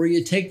 Yeah. Or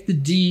you take the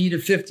D to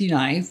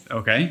 59th.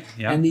 Okay.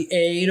 Yeah. And the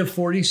A to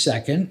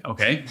 42nd.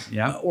 Okay.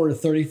 Yeah. Or to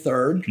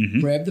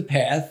 33rd. Grab the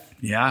path.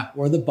 Yeah.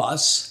 Or the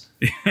bus.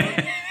 Leave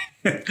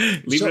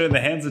it in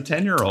the hands of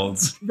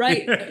 10-year-olds.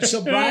 Right.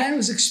 So Brian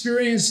was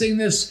experiencing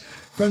this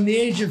from the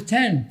age of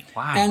 10.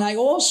 Wow. And I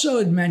also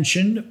had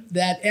mentioned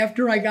that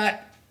after I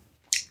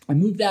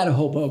moved out of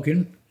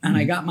Hoboken and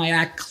I got my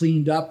act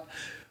cleaned up,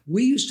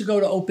 we used to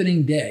go to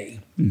opening day.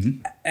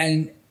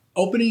 And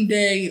opening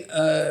day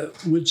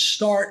would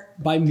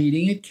start by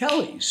meeting at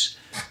Kelly's.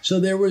 So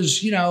there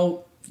was,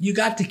 you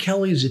got to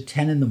Kelly's at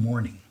 10 in the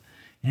morning.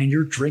 And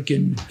you're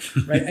drinking,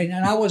 right?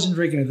 And I wasn't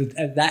drinking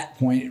at that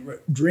point.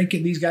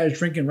 These guys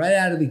drinking right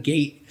out of the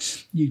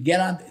gate. You'd get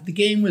on. The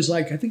game was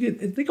like I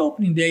think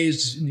opening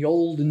days in the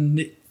old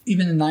and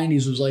even in the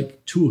 90s was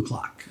like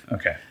 2:00.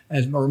 Okay.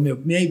 Or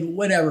maybe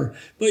whatever.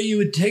 But you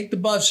would take the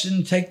bus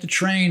and take the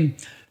train.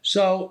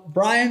 So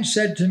Brian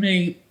said to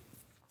me,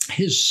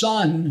 his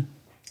son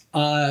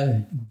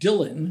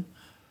Dylan,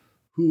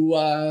 who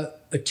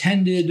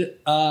attended,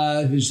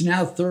 who's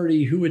now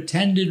 30, who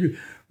attended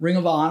Ring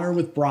of Honor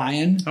with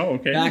Brian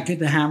back at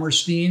the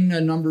Hammerstein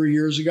a number of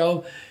years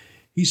ago.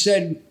 He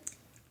said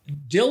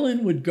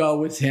Dylan would go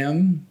with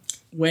him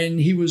when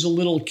he was a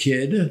little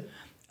kid.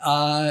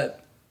 I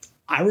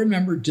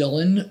remember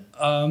Dylan.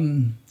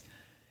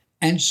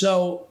 And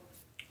so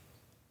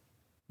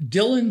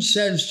Dylan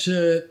says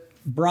to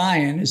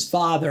Brian, his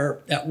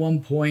father, at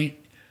one point,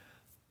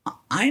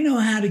 I know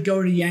how to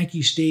go to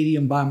Yankee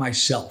Stadium by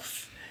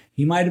myself.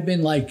 He might have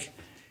been like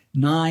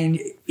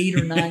 8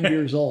 or 9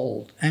 years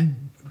old.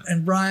 And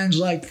Brian's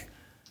like,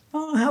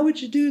 oh, how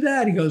would you do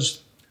that? He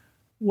goes,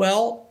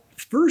 well,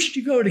 first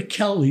you go to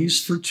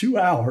Kelly's for 2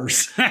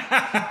 hours.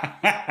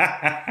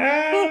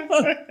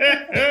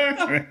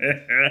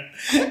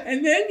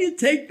 And then you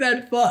take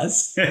that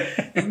bus.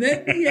 And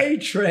then the A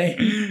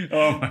train.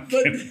 Oh my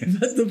but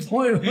the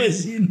point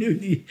was you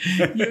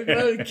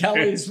go to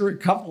Kelly's for a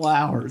couple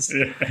hours.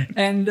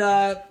 And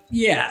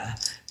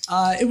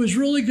it was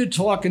really good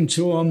talking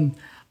to him.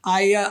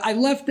 I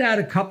left out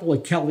a couple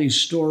of Kelly's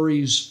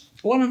stories.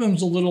 One of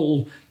them's a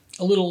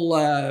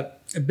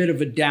bit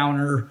of a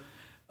downer,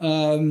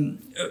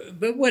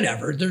 but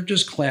whatever. They're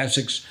just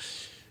classics.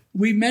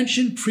 We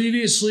mentioned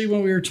previously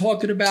when we were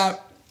talking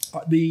about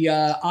the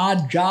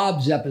Odd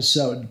Jobs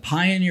episode,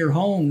 Pioneer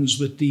Homes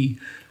with the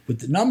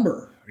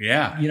number.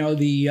 Yeah.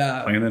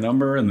 Playing the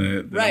number and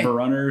the number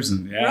runners.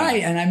 And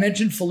Right. And I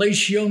mentioned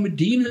Felicio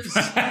Medina's.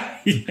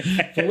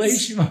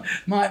 Yes.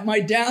 My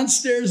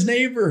downstairs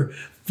neighbor,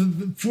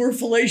 poor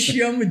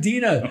Felicio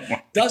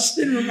Medina.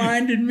 Dustin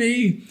reminded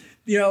me,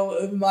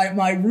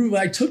 my room,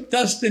 I took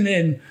Dustin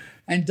in.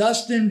 And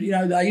Dustin,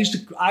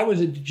 I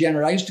was a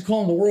degenerate. I used to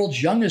call him the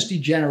world's youngest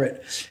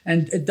degenerate.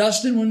 And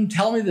Dustin wouldn't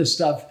tell me this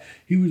stuff.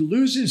 He would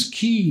lose his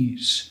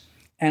keys,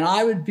 and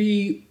I wouldn't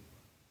be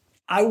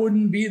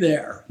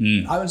there.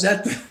 I was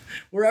at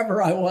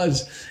wherever I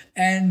was.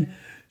 And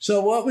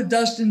so what would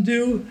Dustin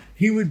do?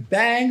 He would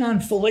bang on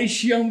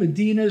Felicio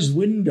Medina's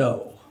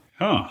window.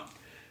 Huh.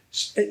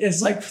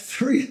 It's like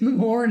 3 in the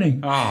morning.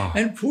 Oh.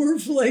 And poor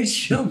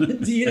Felicio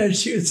Medina,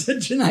 she was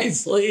such a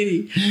nice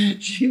lady.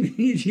 She'd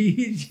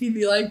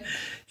be like,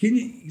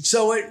 she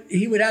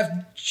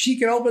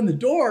could open the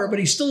door, but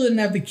he still didn't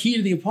have the key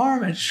to the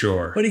apartment.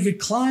 Sure. But he could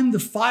climb the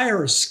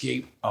fire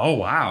escape. Oh,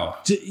 wow.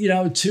 To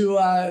get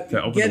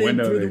in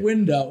through the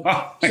window.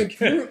 Oh,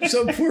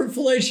 so poor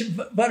Felicia,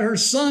 but her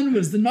son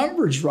was the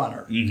numbers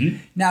runner.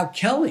 Mm-hmm. Now,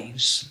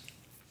 Kelly's,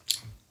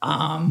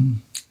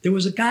 there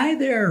was a guy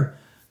there,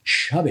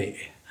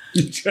 Chubby.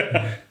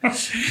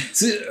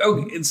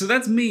 So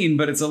that's mean,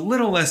 but it's a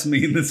little less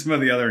mean than some of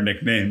the other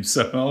nicknames.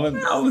 So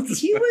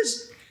he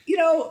was,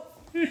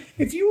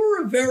 if you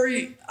were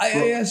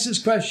I asked this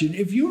question,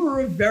 if you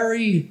were a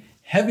very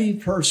heavy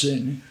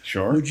person,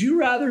 sure, would you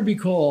rather be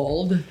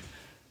called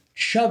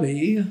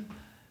Chubby,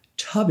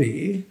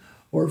 Tubby,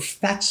 or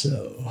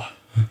Fatso?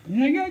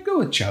 Yeah, I gotta go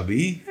with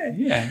Chubby.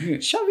 Yeah,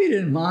 Chubby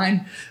didn't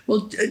mind.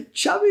 Well,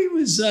 Chubby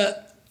was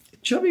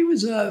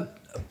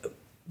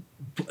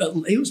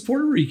he was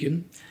Puerto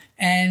Rican,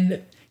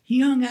 and he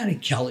hung out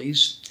at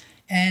Kelly's.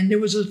 And there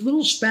was a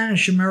little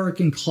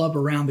Spanish-American club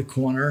around the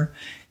corner,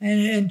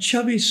 and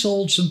Chubby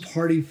sold some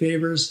party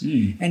favors,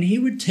 and he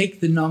would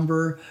take the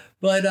number,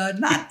 but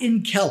not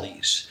in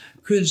Kelly's,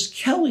 because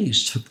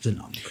Kelly's took the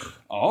number.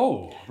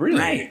 Oh, really?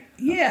 Right.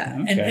 Yeah.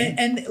 Okay.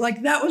 And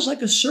like that was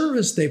like a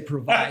service they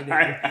provided.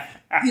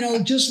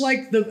 Just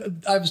like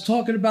I was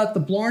talking about the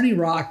Blarney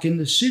Rock in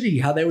the city,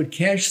 how they would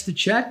cash the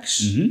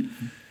checks.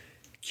 Mm-hmm.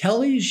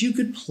 Kelly's, you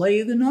could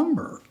play the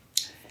number.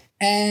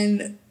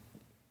 And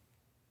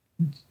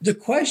the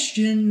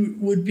question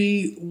would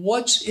be,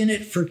 what's in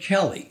it for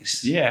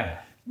Kelly's? Yeah.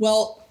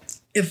 Well,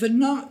 if a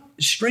number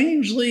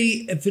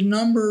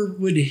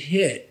would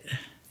hit,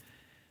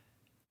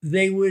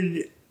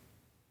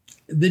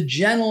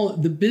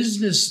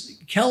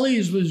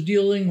 Kelly's was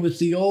dealing with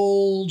the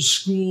old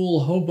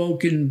school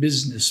Hoboken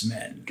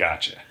businessmen.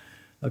 Gotcha.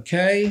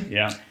 Okay?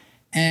 Yeah.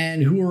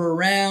 And who were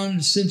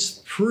around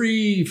since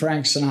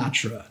pre-Frank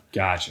Sinatra.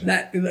 Gotcha.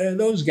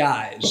 Those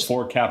guys.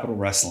 Before Capital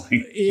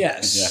Wrestling.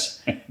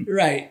 Yes. Yeah.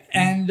 Right.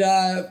 And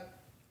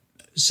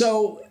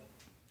so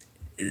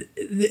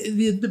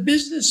the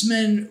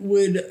businessmen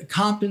would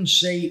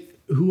compensate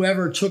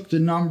whoever took the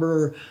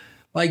number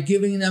by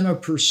giving them a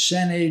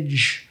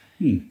percentage.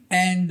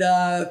 And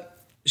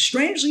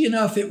strangely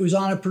enough, it was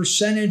on a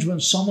percentage when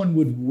someone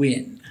would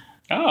win.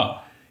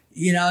 Oh.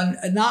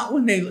 Not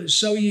when they...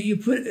 So you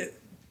put...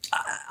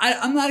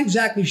 I'm not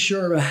exactly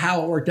sure of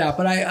how it worked out,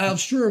 but I'm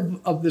sure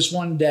of this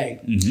one day.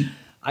 Mm-hmm.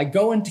 I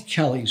go into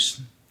Kelly's,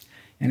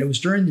 and it was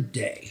during the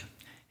day.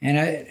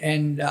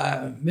 And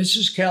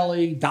Mrs.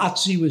 Kelly,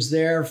 Dotsy was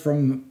there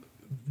from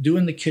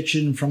doing the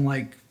kitchen from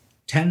like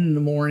 10 in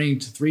the morning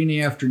to 3 in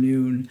the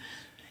afternoon.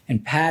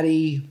 And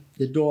Patty,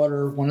 the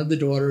daughter, one of the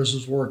daughters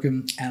was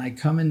working. And I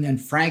come in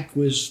and Frank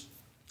was,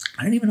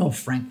 I don't even know if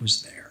Frank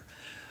was there.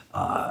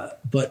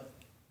 But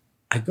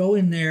I go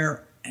in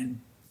there and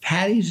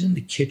Patty's in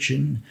the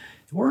kitchen.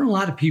 There weren't a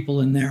lot of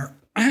people in there.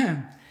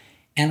 And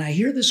I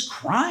hear this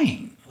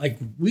crying, like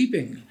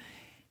weeping.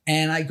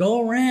 And I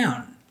go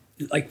around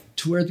like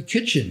to where the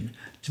kitchen,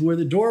 to where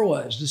the door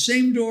was, the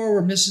same door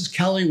where Mrs.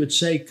 Kelly would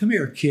say, "Come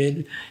here,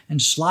 kid,"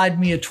 and slide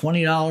me a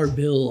 $20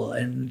 bill.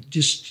 And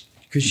just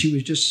because she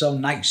was just so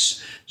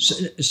nice. So,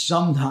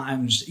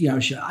 sometimes,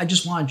 I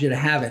just wanted you to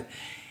have it.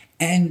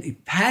 And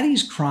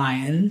Patty's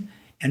crying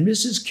and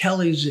Mrs.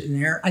 Kelly's in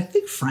there. I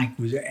think Frank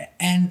was there.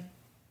 And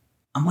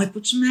I'm like,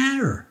 what's the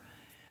matter?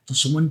 Well,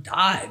 someone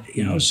died,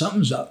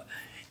 something's up.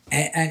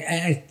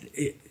 And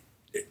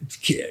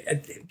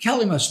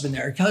Kelly must have been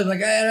there. Kelly's like,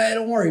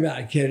 don't worry about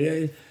it,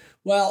 kid.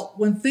 Well,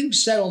 when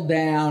things settled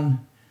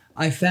down,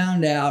 I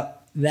found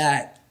out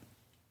that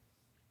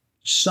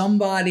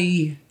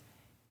somebody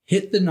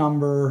hit the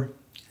number,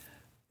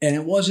 and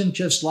it wasn't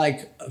just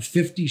like a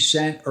 50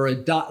 cent or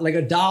like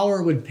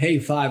 $1 would pay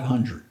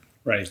 500.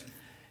 Right.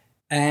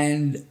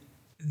 And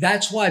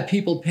that's why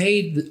people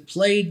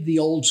played the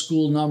old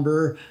school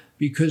number,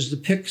 because the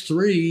pick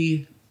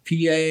 3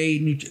 PA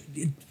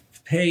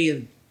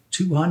pay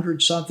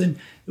 200 something.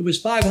 It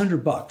was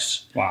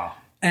 $500. Wow.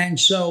 And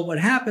so what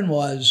happened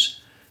was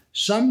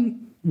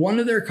one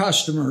of their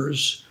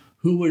customers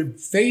who would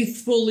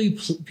faithfully,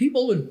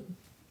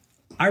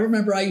 I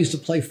remember I used to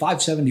play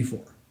 574.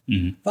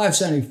 Mm-hmm.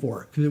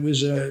 574, because it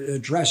was a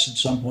dress at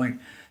some point.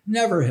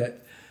 Never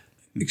hit,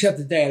 except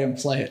the day I didn't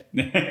play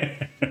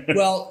it.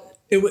 Well,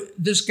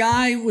 this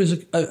guy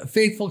was a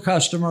faithful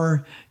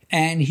customer,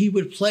 and he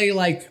would play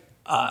like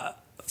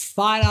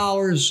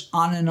 $5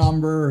 on a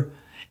number,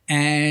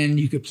 and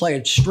you could play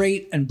it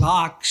straight and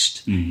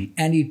boxed, mm-hmm.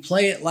 and he'd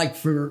play it like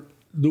for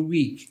the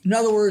week. In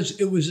other words,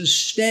 it was a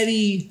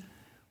steady,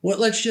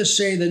 let's just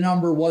say the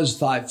number was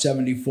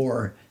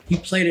 574. He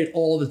played it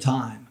all the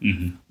time.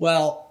 Mm-hmm.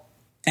 Well,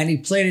 and he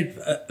played it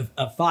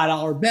a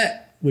 $5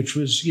 bet, which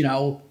was,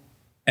 a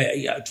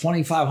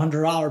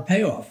 $2,500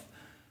 payoff.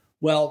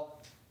 Well,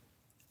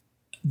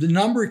 the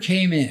number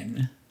came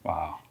in.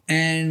 Wow.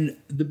 And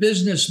the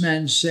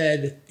businessmen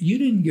said, "You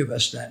didn't give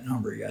us that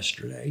number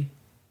yesterday."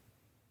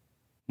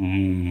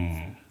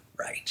 Mm.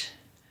 Right.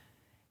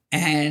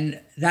 And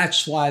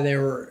that's why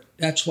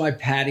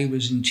Patty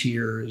was in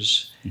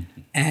tears.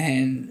 Mm-hmm.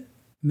 And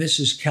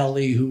Mrs.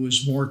 Kelly, who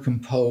was more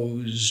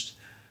composed,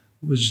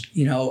 was,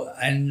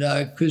 and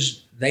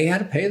because they had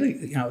to pay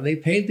they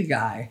paid the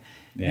guy.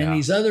 Yeah. And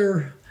these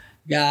other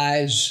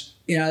guys,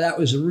 that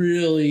was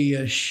really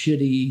a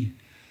shitty,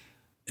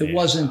 it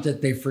wasn't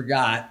that they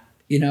forgot.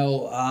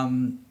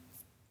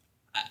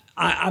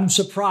 I'm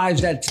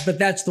surprised but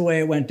that's the way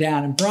it went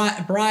down. And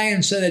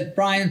Brian said that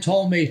Brian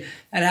told me it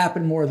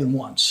happened more than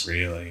once.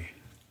 Really?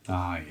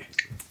 Oh,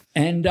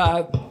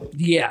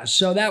 yeah. And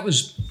so that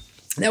was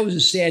a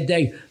sad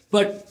day.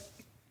 But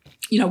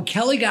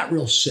Kelly got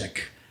real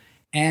sick,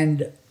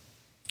 and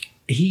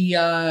he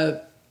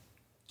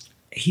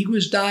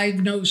was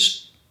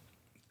diagnosed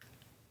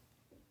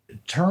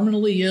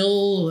terminally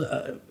ill,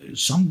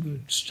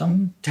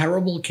 some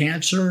terrible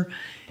cancer.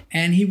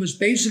 And he was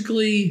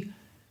basically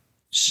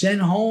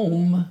sent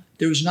home.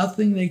 There was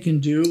nothing they can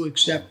do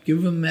except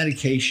give him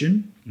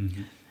medication.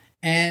 Mm-hmm.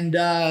 And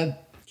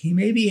he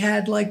maybe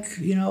had a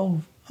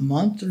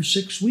month or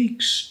 6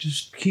 weeks,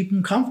 just keep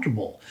him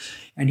comfortable.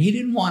 And he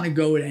didn't want to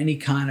go to any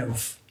kind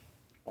of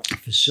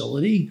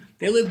facility.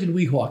 They lived in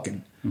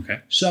Weehawken. Okay.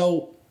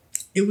 So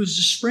it was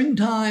the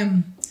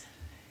springtime,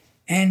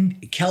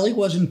 and Kelly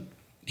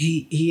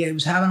he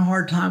was having a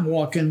hard time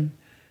walking,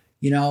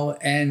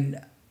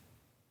 and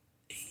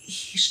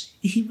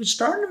he was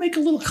starting to make a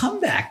little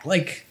comeback,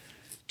 like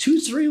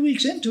 2-3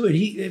 weeks into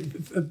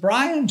it.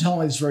 Brian told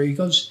me this story. He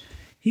goes,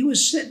 he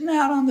was sitting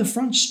out on the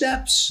front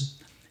steps,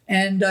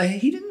 and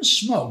he didn't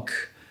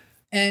smoke.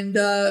 And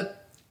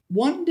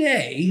one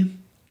day,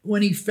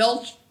 when he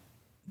felt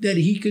that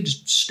he could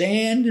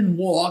stand and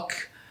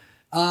walk,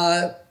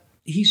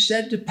 he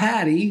said to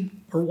Patty,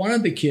 or one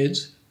of the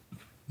kids,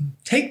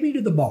 "Take me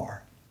to the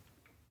bar."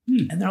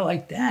 And they're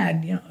like,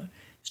 "Dad,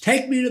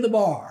 take me to the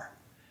bar."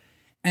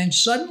 And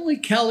suddenly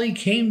Kelly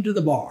came to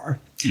the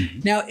bar. Mm-hmm.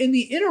 Now, in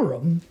the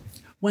interim,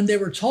 when they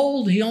were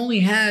told he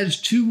only has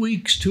 2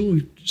 weeks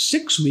to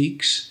 6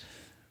 weeks,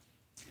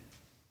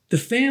 the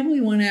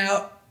family went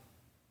out.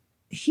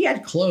 He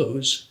had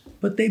clothes,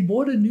 but they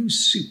bought a new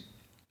suit.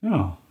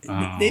 Oh.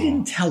 They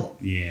didn't tell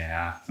him.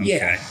 Yeah. Okay.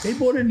 Yeah, they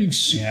bought a new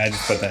suit. Yeah, I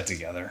just put that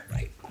together.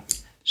 Right.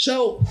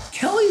 So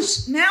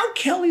Kelly's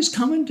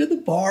coming to the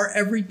bar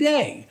every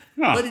day.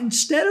 Huh. But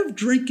instead of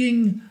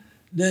drinking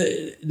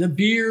the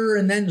beer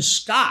and then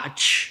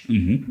scotch.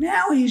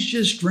 Now he's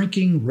just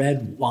drinking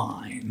red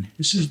wine.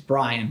 This is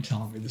Brian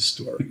telling me the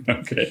story.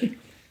 Okay.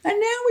 And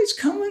now he's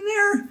coming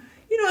there.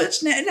 You know,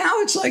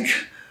 it's like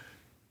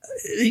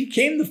he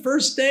came the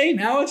first day.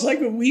 Now it's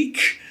like a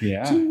week,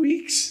 2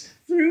 weeks,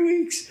 3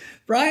 weeks.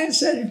 Brian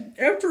said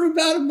after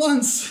about a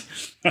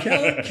month,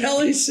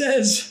 Kelly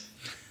says,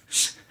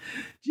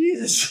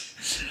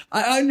 Jesus,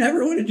 I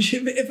never would have,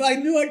 if I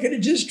knew I could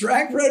have just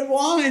drank red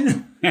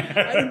wine, I'd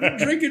have been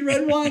drinking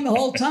red wine the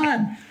whole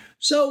time.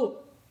 So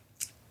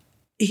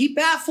he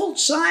baffled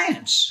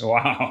science.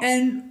 Wow.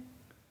 And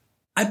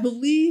I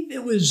believe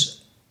it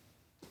was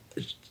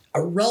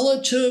a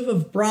relative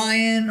of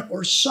Brian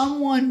or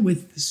someone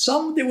with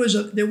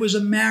there was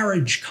a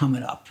marriage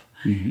coming up.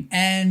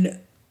 And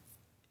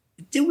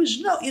there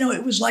was no,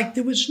 it was like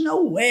there was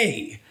no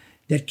way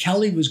that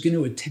Kelly was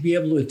going to be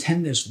able to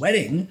attend this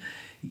wedding.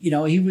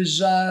 He was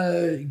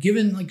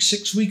given like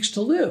 6 weeks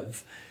to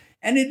live.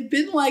 And it had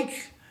been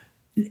like,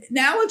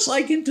 now it's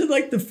like into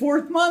like the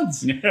 4th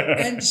month.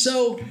 And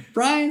so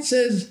Brian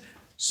says,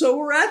 so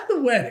we're at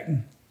the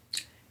wedding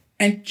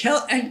and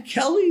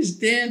Kelly's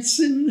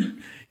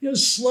dancing,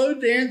 slow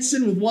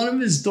dancing with one of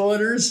his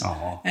daughters.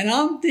 And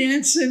I'm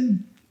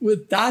dancing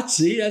with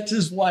Dotsie, that's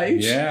his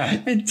wife.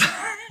 Yeah. And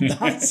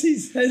Dotsie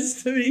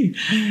says to me,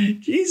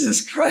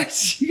 Jesus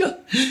Christ,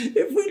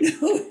 if we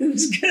knew he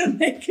was going to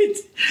make it,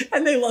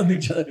 and they love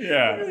each other.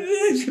 Yeah. Why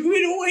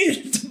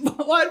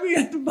did we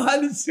have to buy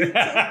the suit? He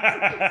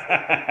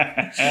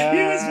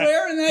was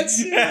wearing that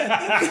suit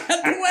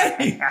at the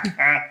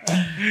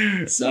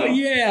wedding. So,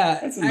 yeah.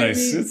 That's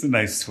a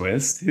nice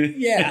twist.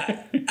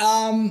 Yeah.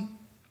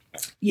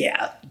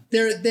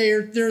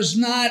 There's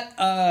not...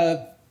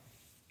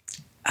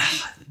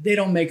 they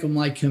don't make them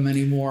like him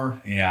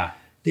anymore. Yeah.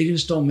 They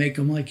just don't make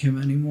them like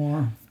him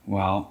anymore.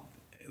 Well,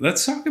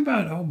 let's talk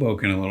about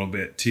Hoboken a little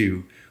bit,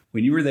 too.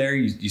 When you were there,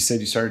 you said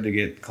you started to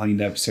get cleaned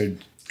up,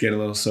 started to get a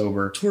little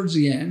sober. Towards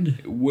the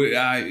end.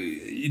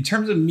 In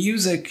terms of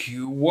music,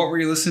 what were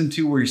you listening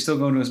to? Were you still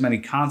going to as many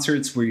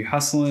concerts? Were you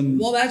hustling?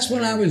 Well, that's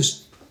when I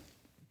was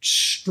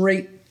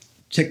straight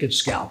ticket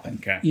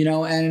scalping. Okay.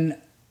 And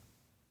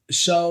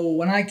so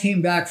when I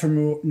came back from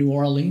New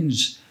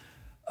Orleans,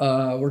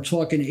 we're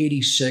talking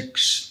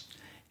 86,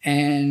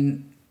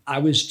 and I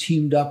was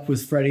teamed up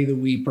with Freddie the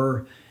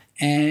Weeper,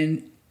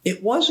 and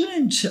it wasn't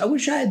until, I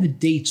wish I had the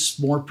dates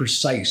more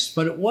precise,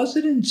 but it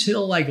wasn't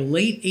until like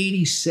late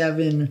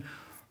 87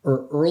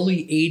 or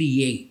early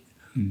 88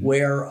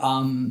 where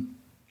I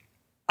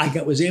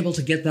was able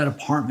to get that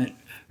apartment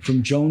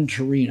from Joan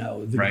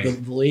Torino, the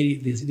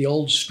lady, the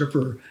old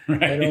stripper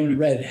that owned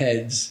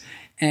Redheads.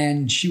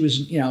 And she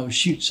was,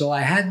 so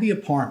I had the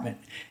apartment.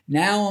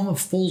 Now I'm a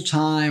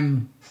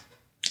full-time,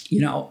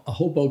 a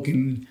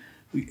Hoboken.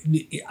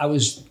 I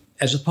was,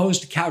 as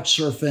opposed to couch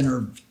surfing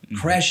or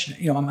crashing,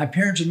 my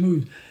parents had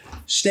moved,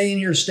 staying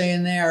here,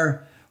 staying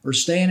there, or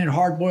staying at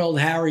Hard Boiled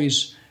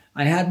Harry's.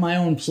 I had my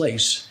own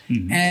place.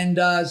 And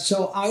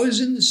so I was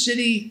in the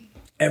city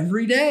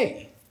every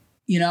day,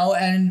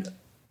 and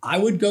I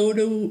would go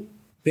to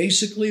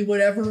basically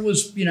whatever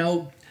was,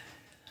 I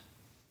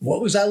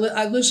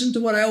listened to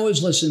what I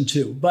always listened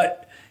to,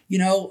 but,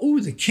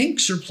 the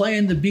Kinks are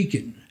playing the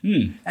Beacon.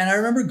 And I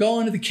remember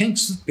going to the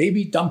Kinks with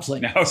Baby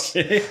Dumpling.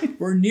 Okay.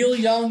 Or Neil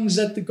Young's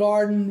at the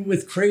Garden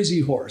with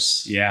Crazy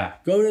Horse. Yeah.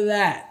 Go to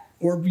that.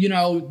 Or,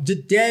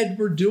 the Dead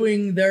were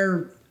doing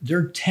their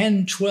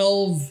 10,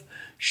 12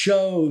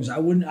 shows.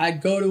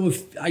 I'd go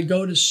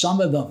to some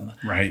of them.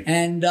 Right.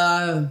 And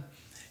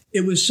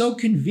it was so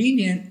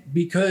convenient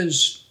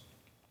because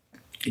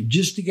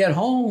just to get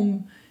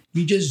home,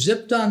 you just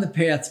zipped on the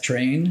PATH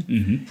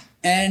train.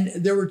 And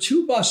there were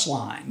 2 bus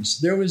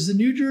lines. There was the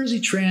New Jersey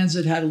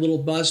Transit had a little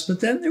bus, but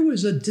then there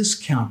was a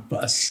discount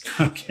bus.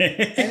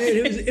 Okay. And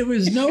it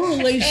was no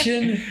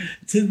relation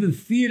to the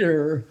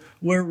theater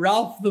where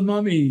Ralph the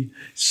Mummy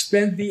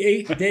spent the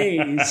 8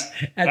 days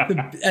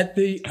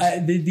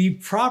the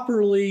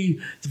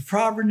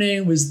proper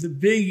name was the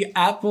Big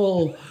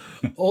Apple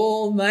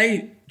All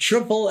Night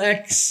Triple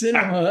X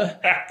Cinema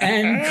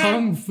and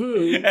Kung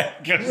Fu,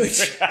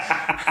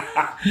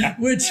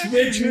 which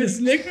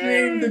was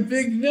nicknamed the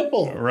Big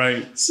Nipple.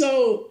 Right.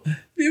 So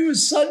there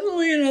was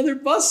suddenly another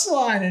bus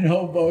line in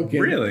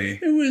Hoboken. Really?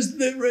 It was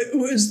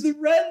the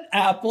red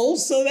apple,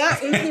 so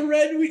that was the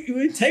red. We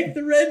would take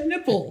the red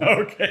nipple.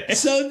 Okay.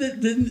 So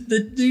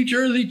the New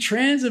Jersey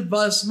Transit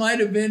bus might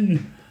have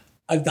been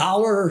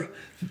 $1.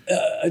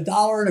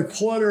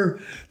 $1.25.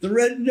 The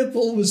red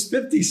nipple was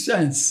 50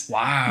 cents.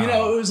 Wow.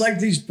 It was like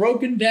these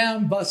broken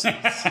down buses.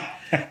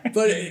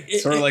 But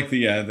sort of like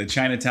the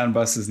Chinatown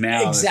buses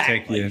now that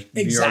take you from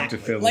New York to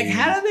Philly. Like,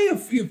 how do they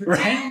afford for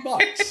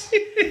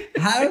 $10?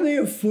 How do they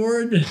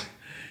afford, to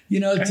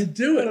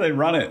do it? How do they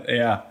run it?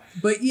 Yeah.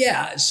 But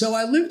yeah, so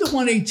I lived at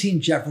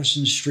 118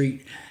 Jefferson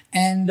Street,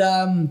 and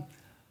I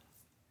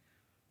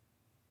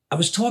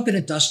was talking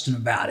to Dustin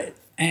about it,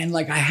 and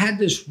like I had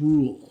this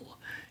rule.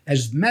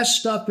 As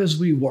messed up as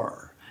we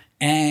were,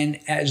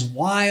 and as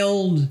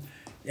wild,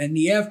 and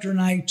the after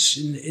nights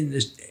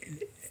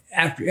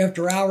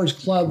after hours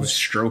Was clubs.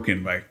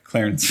 stroking by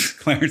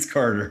Clarence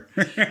Carter.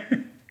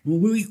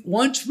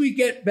 Once we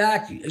get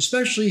back,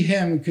 especially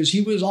him, because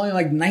he was only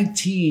like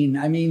 19.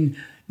 I mean,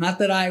 not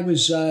that I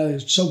was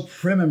so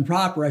prim and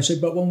proper. I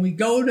said, but when we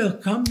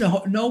come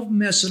to no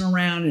messing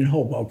around in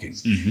Hoboken.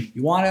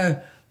 You want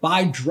to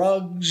buy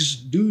drugs,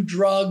 do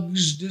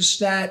drugs, this,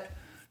 that,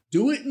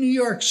 do it in New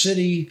York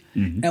City.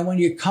 And when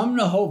you come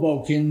to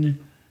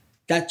Hoboken,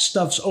 that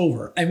stuff's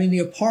over. I mean, the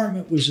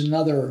apartment was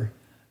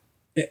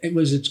it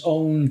was its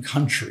own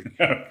country.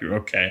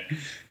 Okay.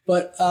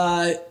 But,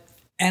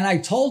 and I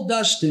told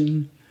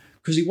Dustin,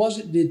 because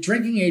the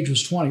drinking age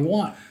was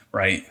 21.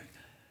 Right.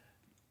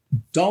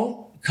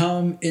 Don't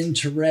come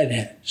into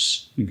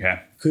Redheads.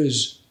 Okay.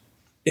 Because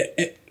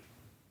it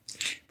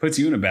puts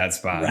you in a bad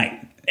spot.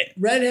 right.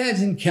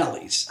 Redheads and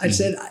Kelly's. I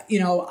said,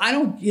 I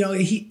don't,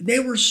 they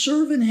were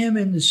serving him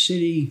in the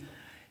city.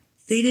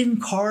 They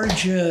didn't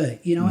card you,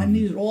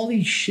 and all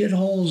these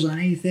shitholes on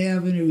 8th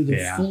Avenue,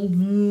 the full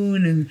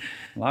moon, and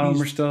a lot of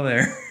them are still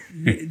there.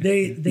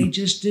 they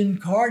just didn't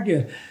card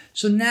you.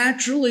 So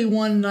naturally,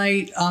 one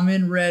night I'm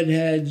in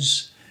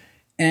Redheads,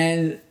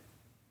 and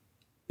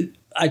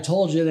I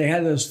told you they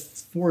had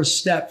those 4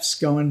 steps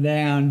going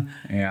down.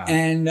 Yeah.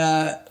 And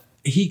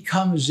he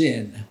comes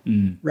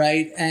in,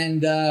 right?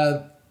 And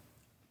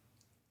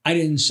I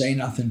didn't say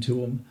nothing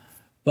to him.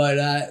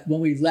 But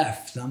when we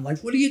left, I'm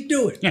like, what are you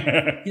doing?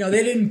 They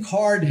didn't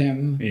card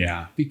him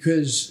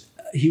because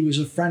he was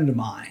a friend of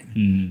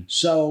mine.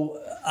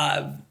 So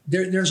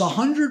there's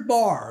 100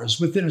 bars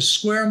within a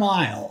square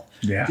mile.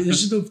 Yeah.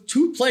 This is the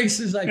 2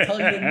 places I tell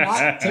you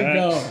not to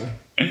go.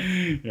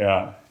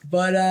 Yeah.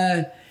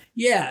 But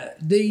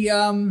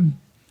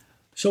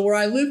so where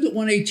I lived at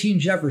 118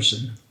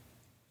 Jefferson,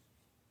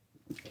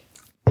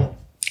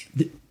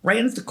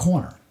 right at the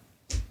corner,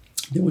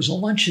 there was a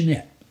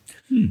luncheonette.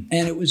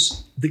 And it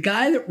was the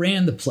guy that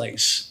ran the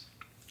place.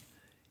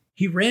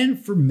 He ran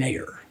for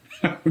mayor.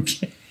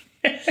 Okay.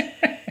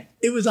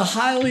 It was a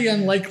highly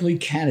unlikely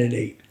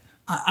candidate.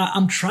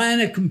 I'm trying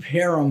to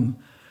compare him.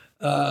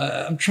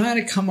 I'm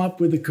trying to come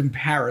up with a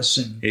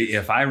comparison.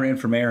 If I ran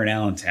for mayor in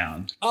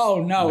Allentown.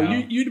 Oh, no.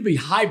 You'd be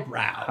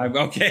highbrow.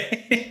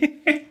 Okay.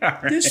 All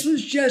right. This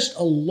was just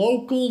a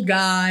local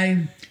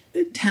guy,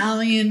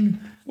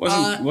 Italian.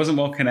 Wasn't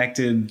well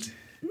connected.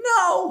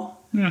 No.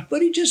 Yeah.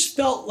 But he just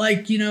felt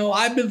like,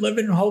 I've been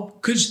living in Hoboken.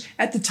 Because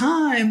at the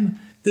time,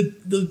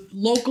 the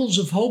locals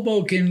of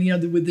Hoboken,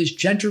 with this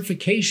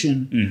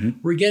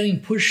gentrification, were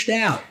getting pushed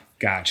out.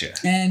 Gotcha.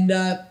 And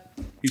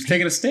he's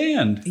taking a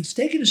stand.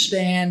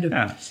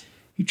 Yeah.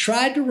 He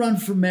tried to run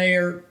for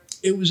mayor.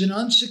 It was an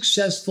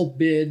unsuccessful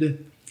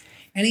bid.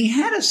 And he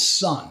had a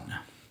son.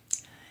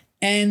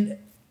 And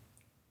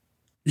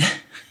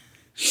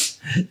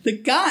the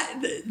guy,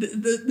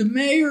 the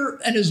mayor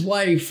and his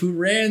wife who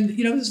ran,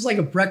 this is like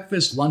a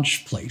breakfast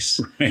lunch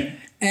place. Right.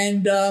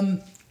 And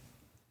the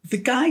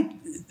guy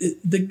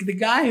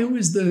who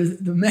was the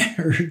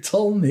mayor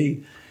told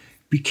me,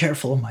 be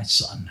careful of my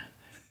son.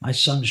 My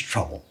son's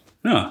trouble.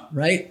 Huh.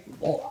 Right?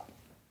 Well,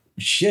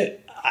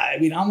 shit. I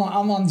mean, I'm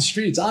on the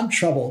streets. I'm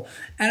trouble.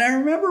 And I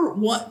remember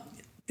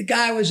the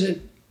guy was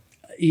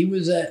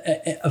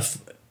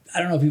I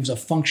don't know if he was a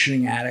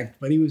functioning addict,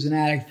 but he was an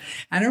addict.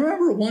 And I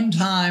remember one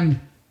time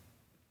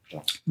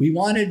we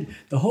wanted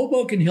the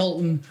Hoboken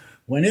Hilton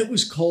when it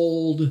was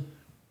cold.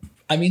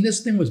 I mean, this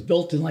thing was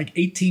built in like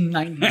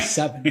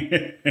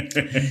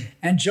 1897.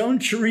 And Joan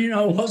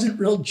Chirino wasn't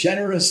real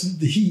generous in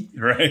the heat.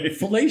 Right.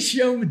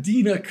 Fellatio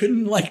Medina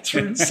couldn't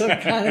turn some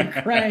kind of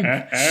crank.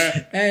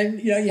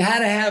 And, you had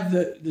to have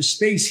the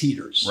space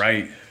heaters.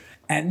 Right.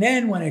 And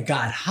then when it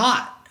got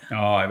hot.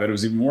 Oh, I bet it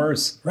was even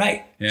worse.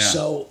 Right. Yeah.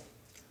 So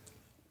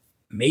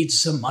made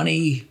some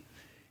money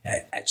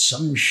at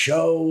some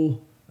show.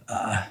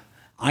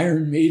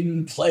 Iron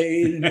Maiden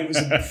played, and it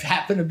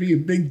happened to be a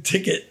big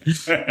ticket.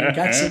 And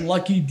got some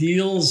lucky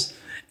deals.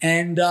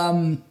 And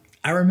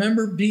I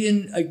remember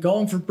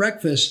going for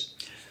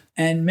breakfast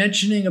and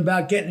mentioning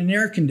about getting an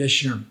air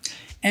conditioner.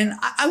 And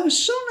I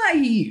was so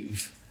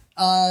naive.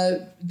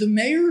 The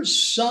mayor's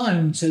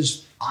son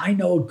says, I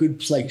know a good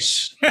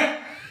place.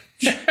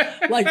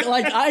 like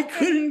I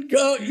couldn't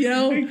go,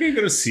 You could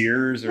go to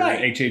Sears or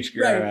right, HH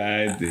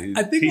right. I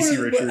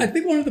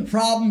think one of the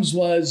problems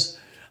was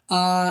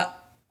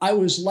I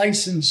was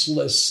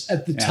licenseless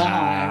at the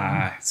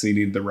time. So you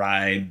need the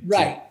ride.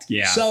 Right.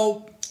 Yeah.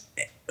 So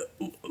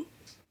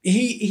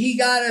he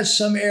got us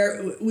some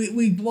air.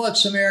 We bought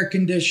some air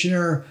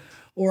conditioner,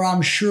 or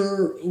I'm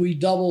sure we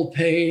double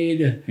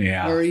paid.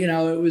 Yeah. Or,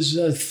 it was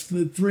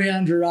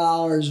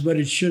 $300, but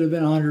it should have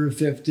been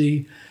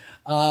 $150.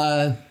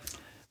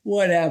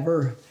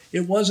 Whatever.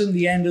 It wasn't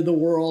the end of the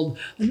world.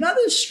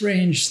 Another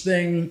strange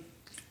thing,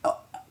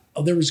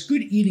 there was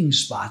good eating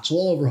spots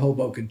all over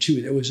Hoboken,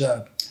 too.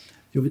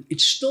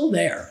 It's still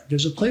there.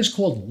 There's a place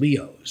called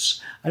Leo's.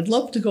 I'd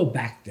love to go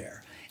back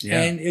there.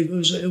 Yeah. And it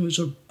was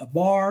a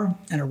bar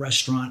and a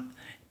restaurant.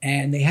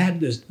 And they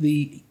had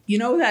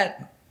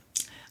that,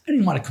 I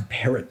didn't want to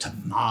compare it to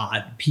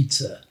Mod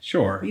Pizza.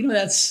 Sure. You know,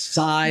 that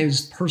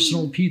size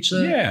personal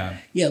pizza. Yeah.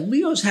 Yeah.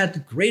 Leo's had the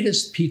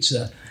greatest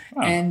pizza,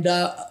 Wow. and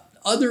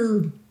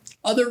other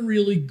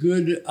really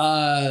good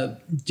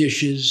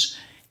dishes.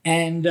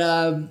 And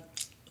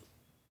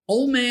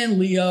old man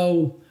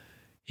Leo,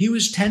 he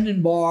was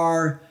tending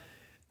bar,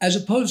 as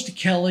opposed to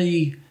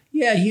Kelly.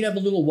 Yeah, he'd have a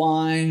little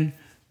wine,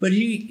 but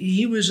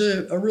he was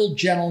a real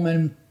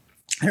gentleman.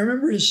 I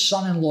remember his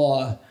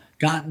son-in-law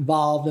got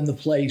involved in the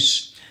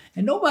place,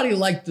 and nobody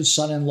liked the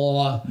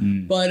son-in-law,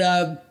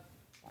 but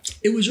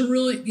it was a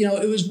really,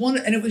 it was one,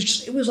 and it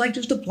was like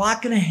just a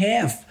block and a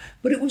half,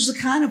 but it was the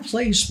kind of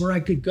place where I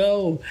could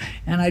go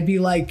and I'd be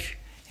like,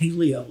 hey,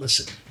 Leo,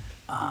 listen,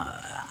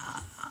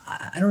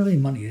 I don't have any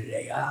money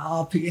today.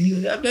 I'll pay, and he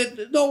was,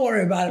 don't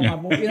worry about it, my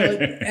boy.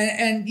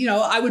 And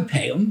I would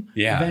pay him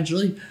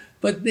eventually,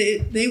 but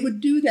they would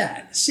do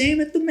that.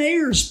 Same at the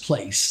mayor's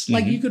place.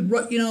 Like you could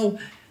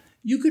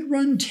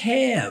run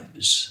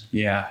tabs.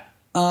 Yeah.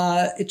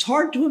 It's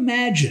hard to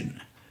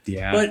imagine.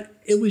 Yeah. But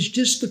it was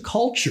just the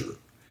culture.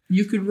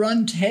 You could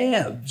run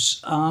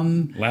tabs.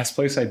 Last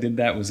place I did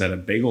that was at a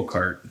bagel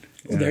cart.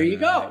 Well, there you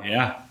go.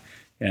 Yeah.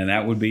 And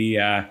that would be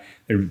they're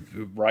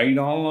right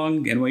all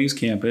along NYU's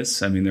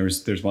campus. I mean,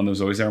 there's one that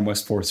was always there on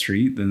West 4th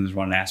Street. Then there's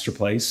one at Astor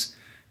Place,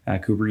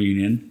 Cooper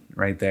Union,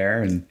 right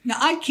there. And now,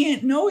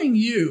 knowing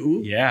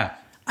you,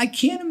 I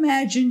can't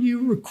imagine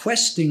you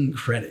requesting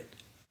credit.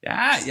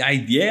 When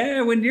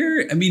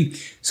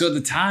so at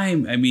the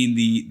time,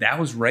 that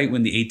was right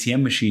when the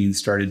ATM machines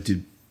started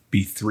to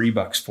be $3,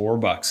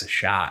 $4 a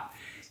shot.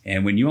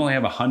 And when you only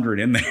have 100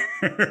 in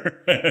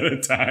there at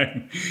a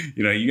time,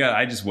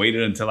 I just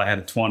waited until I had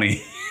a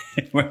 20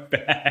 and went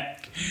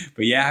back.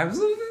 But yeah, I was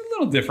a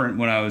little different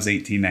when I was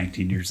 18,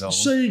 19 years old.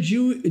 So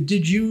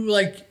did you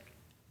like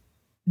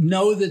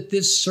know that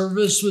this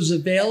service was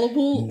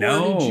available?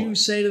 No. Or did you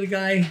say to the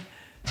guy,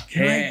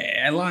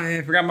 hey,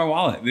 I forgot my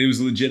wallet. It was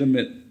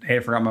legitimate. Hey, I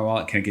forgot my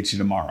wallet. Can I get you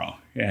tomorrow?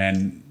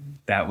 And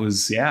that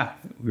was,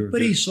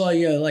 But he saw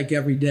you like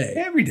every day.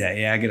 Every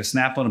day, I get a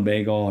Snapple and a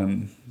bagel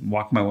and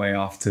walk my way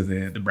off to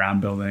the Brown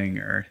Building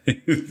or.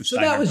 So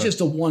that was just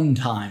a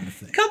one-time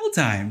thing. A couple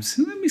times.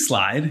 Let me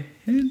slide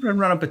and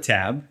run up a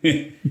tab.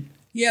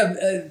 Yeah,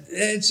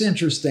 it's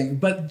interesting.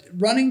 But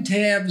running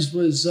tabs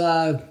was,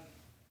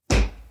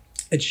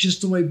 it's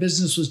just the way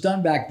business was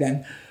done back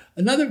then.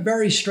 Another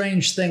very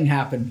strange thing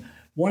happened.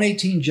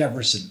 118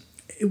 Jefferson.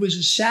 It was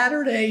a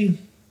Saturday,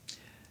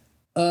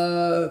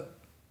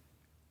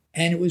 and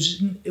it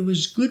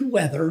was good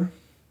weather.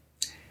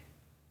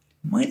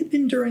 Might have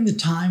been during the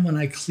time when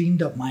I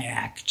cleaned up my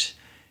act.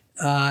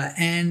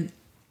 And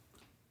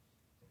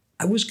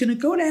I was going to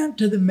go down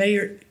to the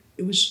mayor.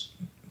 It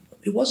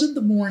wasn't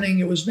the morning.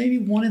 It was maybe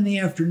 1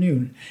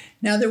 p.m.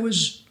 Now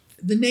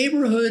the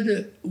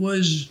neighborhood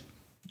was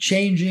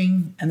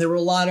changing, and there were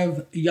a lot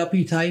of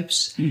yuppie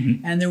types,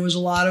 and there was a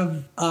lot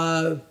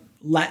of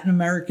Latin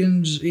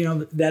Americans,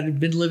 that had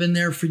been living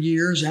there for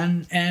years,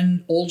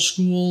 and old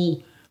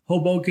school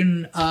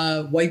Hoboken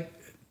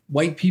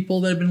white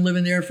people that had been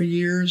living there for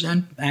years,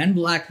 and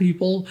black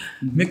people,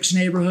 mixed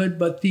neighborhood.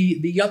 But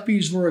the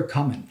yuppies were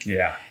coming.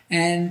 Yeah.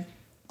 And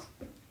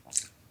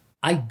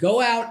I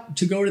go out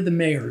to go to the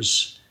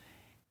mayor's,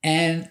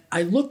 and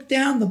I look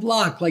down the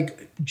block.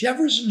 Like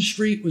Jefferson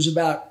Street was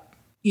about,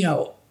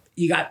 you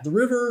got the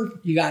river,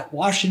 you got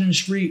Washington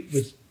Street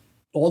with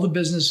all the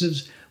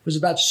businesses, was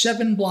about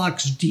 7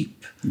 blocks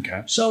deep.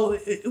 Okay. So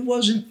it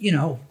wasn't,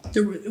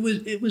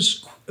 it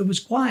was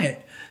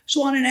quiet.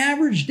 So on an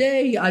average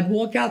day, I'd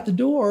walk out the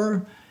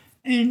door,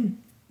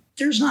 and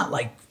there's not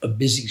like a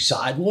busy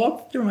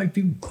sidewalk. There might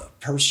be a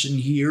person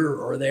here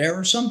or there,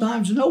 or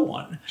sometimes no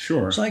one.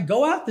 Sure. So I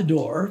go out the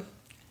door,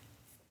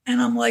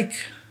 and I'm like,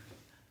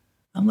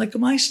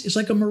 it's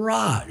like a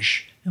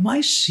mirage. Am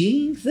I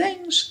seeing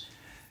things?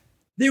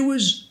 There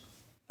was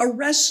a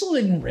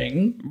wrestling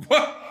ring.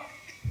 What?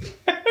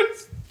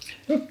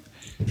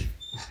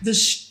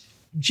 This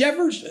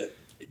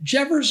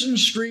Jefferson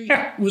Street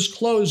was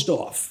closed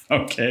off.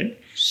 Okay.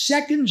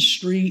 2nd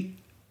Street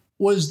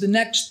was the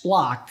next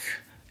block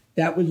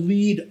that would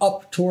lead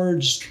up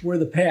towards where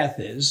the path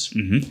is.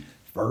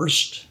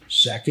 1st,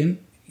 2nd.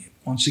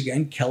 Once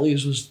again,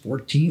 Kelly's was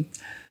 14th.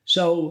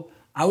 So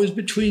I was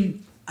either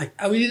between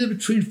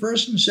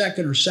 1st and 2nd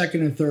or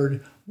 2nd and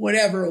 3rd,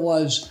 whatever it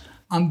was.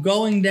 I'm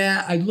going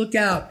down. I look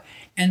out,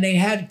 and they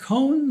had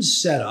cones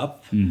set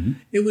up.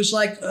 It was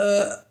like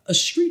a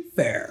street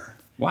fair.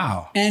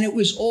 Wow. And it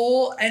was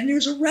and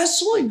there's a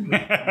wrestling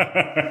ring.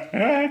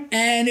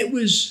 And it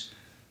was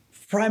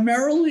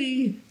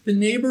primarily the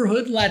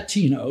neighborhood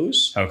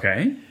Latinos.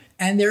 Okay.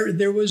 And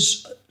there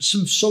was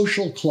some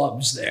social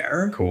clubs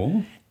there.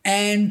 Cool.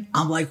 And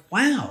I'm like,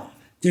 wow.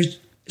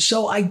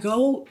 So I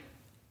go,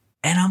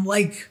 and I'm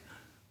like,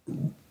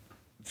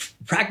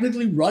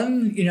 practically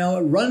run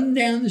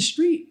down the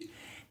street.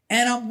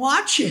 And I'm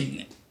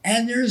watching,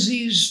 and there's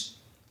these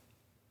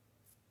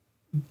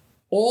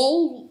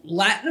all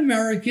Latin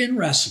American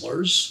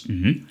wrestlers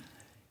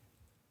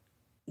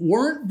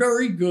weren't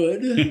very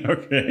good.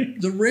 Okay.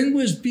 The ring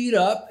was beat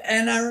up.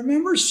 And I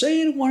remember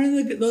saying to one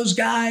of those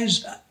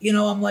guys,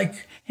 I'm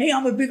like, hey,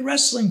 I'm a big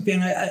wrestling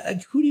fan.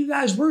 Who do you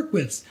guys work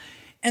with?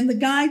 And the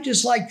guy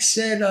just like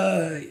said,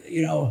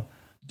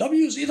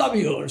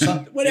 WCW or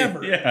something,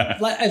 whatever. Yeah.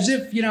 As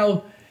if,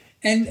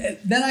 and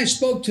then I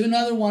spoke to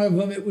another one of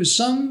them. It was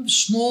some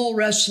small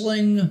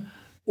wrestling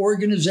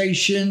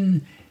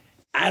organization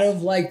out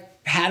of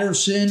like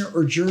Patterson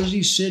or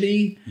Jersey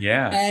City.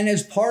 Yeah. And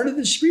as part of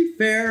the street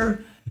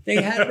fair,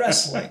 they had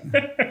wrestling.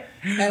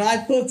 And I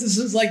thought this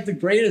was like the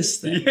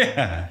greatest thing.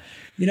 Yeah.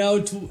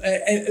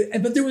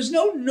 But there was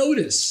no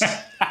notice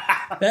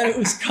that it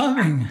was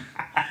coming.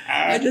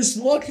 I just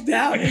walked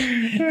out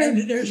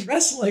and there's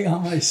wrestling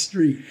on my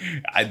street.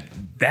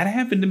 That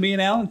happened to me in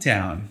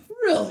Allentown.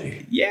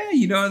 Really? Yeah,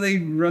 they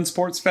run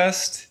Sports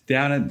Fest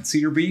down at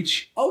Cedar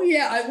Beach. Oh,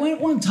 yeah. I went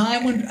one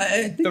time when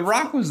I think The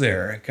Rock was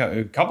there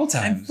a couple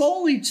times. And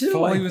Foley, too.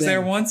 Foley was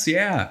there once,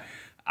 yeah.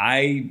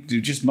 I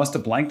just must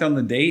have blanked on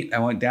the date. I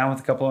went down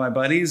with a couple of my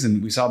buddies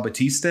and we saw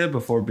Batista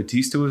before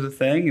Batista was a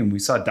thing. And we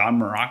saw Don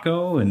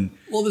Morocco.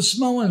 Well, the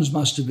Samoans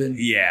must have been.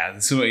 Yeah.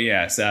 So,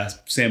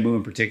 Samu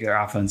in particular,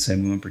 Alpha and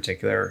Samu in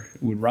particular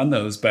would run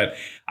those. But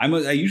I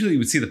usually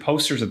would see the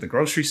posters at the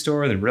grocery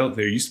store.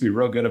 They used to be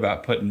real good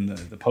about putting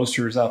the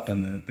posters up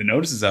and the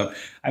notices up.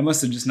 I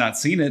must have just not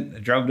seen it. I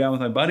drove down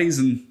with my buddies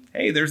and,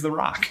 hey, there's The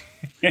Rock.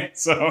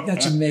 So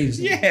That's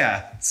amazing.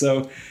 Yeah.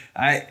 So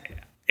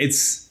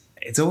it's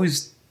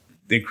always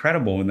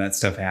incredible when that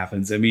stuff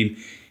happens. I mean,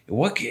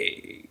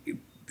 you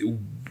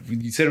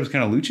said it was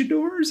kind of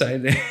luchadors? I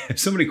have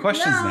so many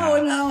questions now.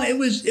 No, it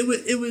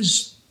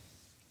was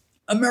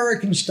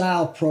American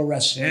style pro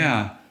wrestling.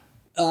 Yeah.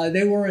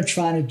 They weren't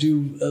trying to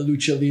do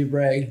lucha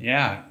libre.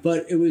 Yeah.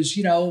 But it was,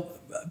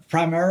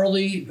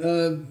 primarily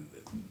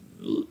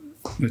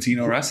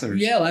Latino wrestlers.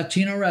 Yeah,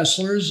 Latino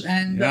wrestlers,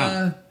 and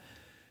Yeah.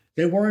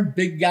 they weren't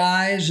big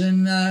guys,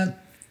 and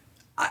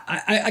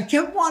I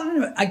kept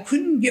wanting. I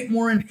couldn't get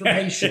more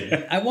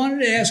information. I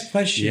wanted to ask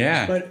questions,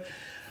 Yeah. but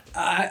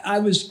I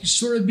was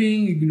sort of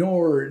being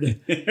ignored.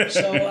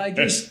 So I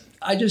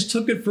just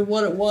took it for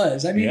what it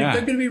was. I mean, Yeah. if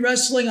they're going to be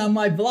wrestling on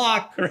my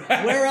block,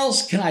 where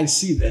else can I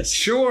see this?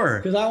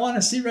 Sure. Because I want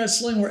to see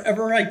wrestling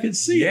wherever I could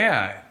see it.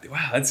 Yeah.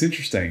 Wow, that's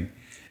interesting.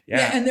 Yeah,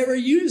 Yeah. and the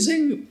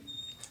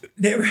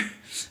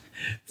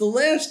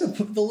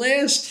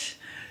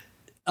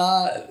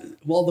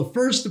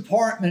first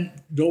apartment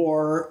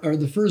door or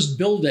the first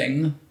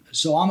building.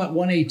 So I'm at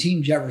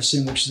 118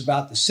 Jefferson, which is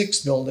about the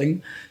sixth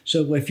building.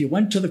 So if you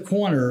went to the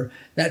corner,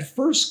 that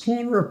first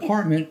corner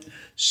apartment,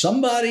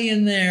 somebody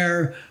in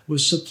there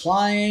was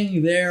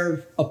supplying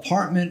their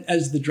apartment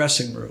as the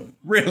dressing room.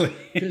 Really?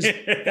 Because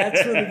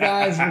that's where the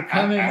guys were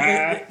coming.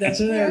 That's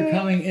where they were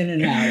coming in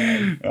and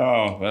out of.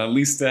 Oh, well, at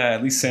least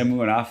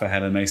Samu and Alpha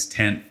had a nice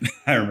tent,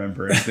 I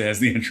remember, as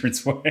the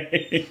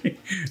entranceway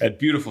at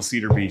beautiful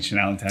Cedar Beach in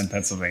Allentown,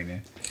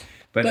 Pennsylvania.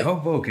 But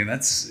Hoboken,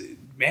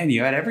 man,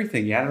 you had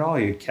everything. You had it all.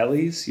 You had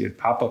Kelly's. You had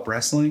pop-up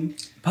wrestling.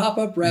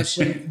 Pop-up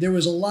wrestling. There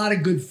was a lot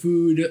of good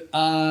food.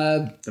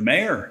 The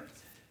mayor.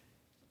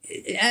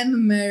 And the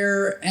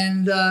mayor.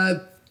 And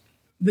the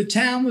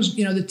town was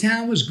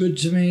good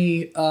to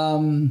me.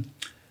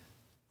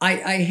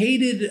 I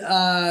hated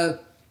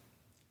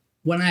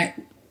when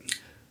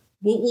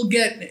we'll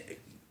get,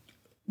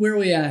 where are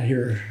we at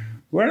here?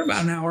 We're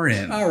about an hour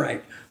in. All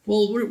right.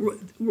 Well,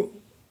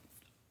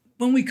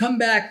 when we come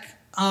back,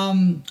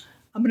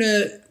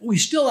 we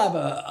still have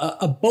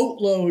a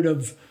boatload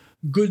of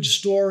good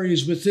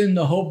stories within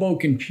the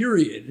Hoboken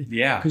period.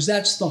 Yeah. Because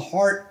that's the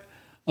heart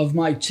of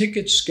my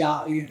ticket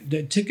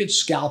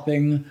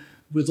scalping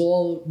with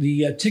all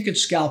the ticket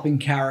scalping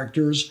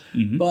characters.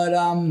 Mm-hmm. But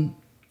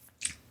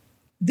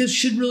this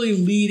should really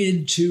lead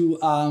into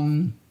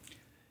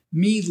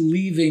me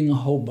leaving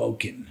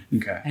Hoboken.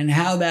 Okay. And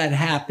how that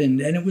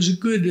happened. And it was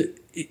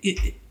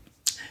it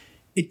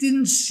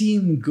didn't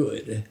seem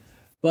good.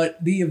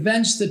 But the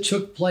events that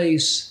took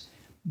place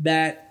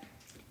that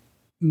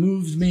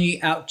moved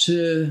me out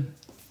to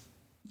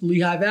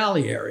Lehigh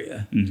Valley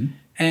area. Mm-hmm.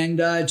 And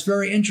it's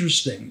very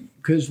interesting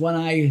because when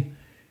I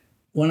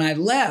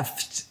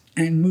left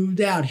and moved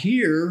out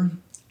here,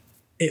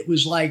 it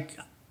was like,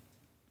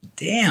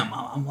 damn,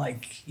 I'm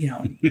like,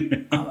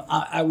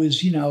 I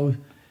was,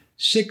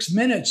 6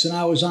 minutes and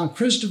I was on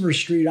Christopher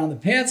Street on the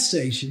Path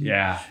Station.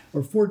 Yeah.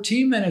 Or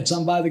 14 minutes,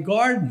 I'm by the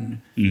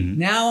Garden. Mm-hmm.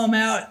 Now I'm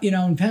out,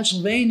 in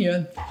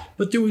Pennsylvania,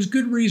 but there was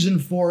good reason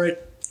for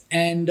it.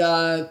 And,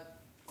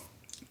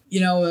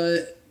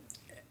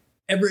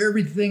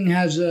 everything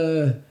has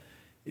I'm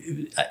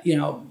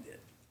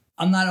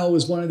not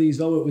always one of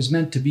these, it was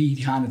meant to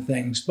be kind of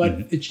things, but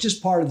mm-hmm. It's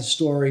just part of the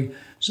story.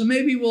 So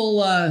maybe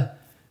we'll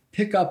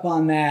pick up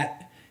on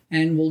that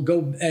and we'll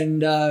go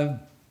and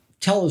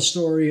tell a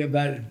story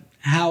about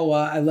how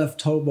I left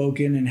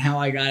Hoboken and how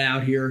I got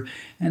out here.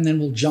 And then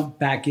we'll jump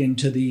back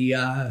into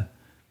the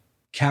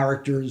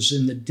characters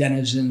and the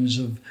denizens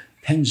of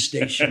Penn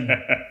Station.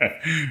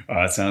 Oh,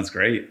 that sounds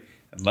great.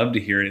 I'd love to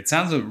hear it. It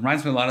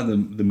reminds me a lot of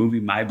the movie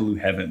My Blue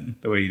Heaven,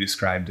 the way you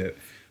described it,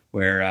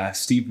 where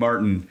Steve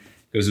Martin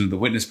goes into the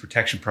witness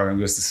protection program,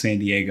 goes to San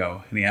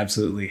Diego, and he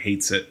absolutely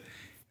hates it.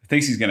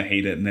 Thinks he's going to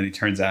hate it, and then it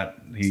turns out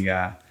he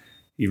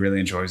really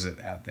enjoys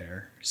it out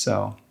there.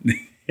 So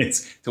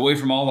it's away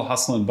from all the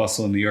hustle and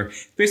bustle in New York.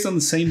 It's based on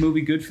the same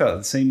movie Goodfellas,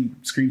 the same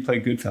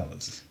screenplay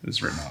Goodfellas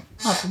is written up.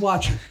 I'll have to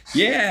watch it.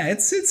 Yeah,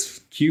 it's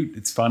cute.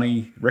 It's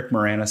funny. Rick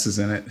Moranis is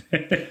in it.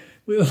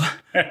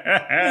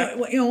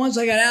 Once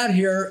I got out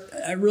here,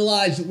 I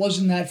realized it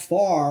wasn't that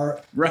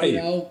far.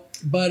 Right.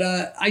 But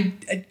I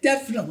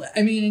definitely,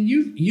 and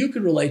you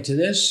could relate to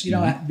this,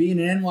 being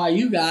an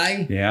NYU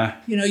guy. Yeah.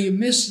 You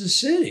miss the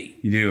city.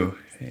 You do.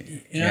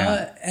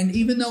 And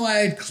even though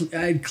I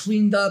had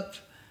cleaned up,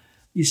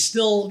 I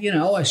still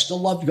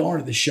loved going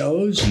to the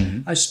shows.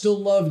 Mm-hmm. I still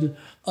loved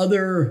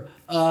other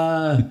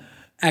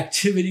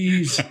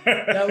activities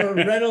that were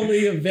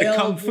readily available. The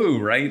kung fu,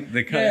 right?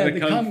 The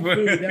kung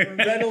fu that were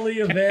readily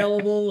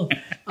available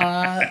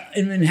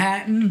in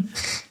Manhattan,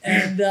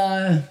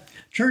 and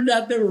turned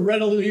out they were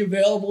readily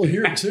available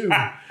here too.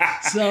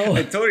 So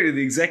I told you,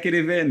 the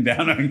Executive Inn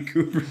down on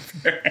Cooper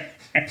Fair.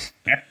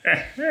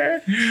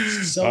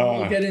 So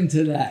we'll get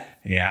into that.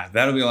 Yeah,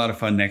 that'll be a lot of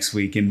fun next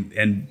week.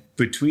 And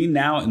between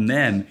now and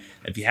then,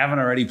 if you haven't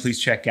already, please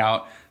check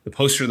out the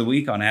poster of the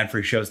week on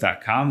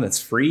adfreeshows.com. That's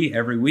free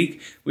every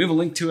week. We have a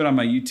link to it on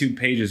my YouTube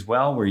page as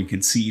well, where you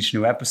can see each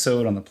new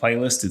episode on the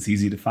playlist. It's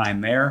easy to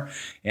find there.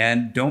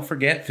 And don't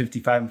forget,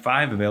 55 and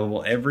 5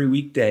 available every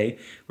weekday.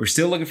 We're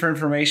still looking for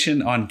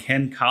information on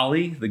Ken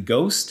Colley, the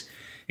ghost.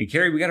 And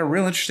Carrie, we got a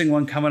real interesting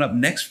one coming up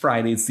next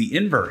Friday. It's the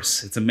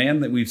Inverse. It's a man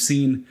that we've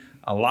seen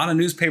a lot of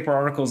newspaper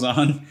articles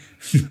on.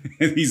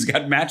 He's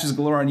got matches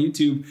galore on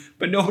YouTube,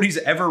 but nobody's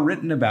ever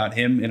written about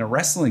him in a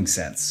wrestling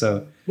sense.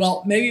 So,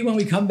 well, maybe when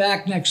we come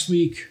back next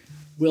week,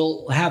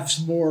 we'll have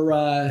some more.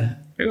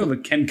 Maybe we'll have a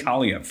Ken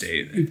Colley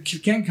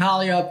update. Ken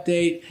Colley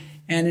update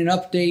and an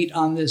update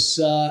on this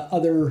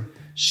other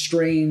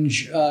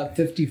strange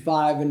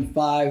 55 and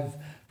 5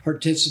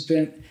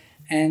 participant.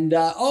 And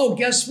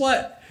guess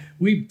what?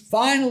 We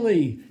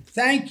finally.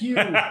 Thank you.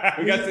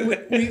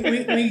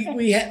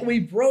 We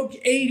broke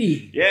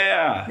 80.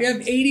 Yeah. We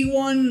have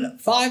 81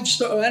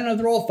 5-star. I don't know,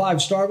 they're all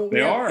 5-star, but we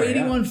have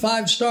 81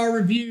 5-star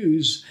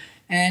reviews.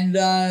 And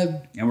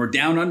we're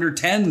down under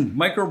 10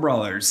 Micro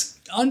Brawlers.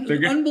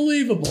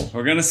 Unbelievable.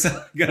 We're gonna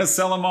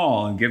sell them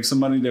all and give some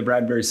money to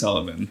Bradbury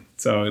Sullivan.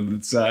 So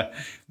it's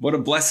what a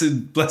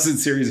blessed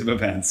series of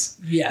events.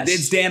 Yes.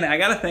 It's Dan. I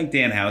gotta thank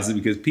Danhausen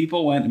because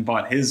people went and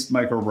bought his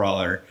Micro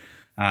Brawler.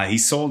 He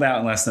sold out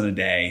in less than a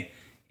day.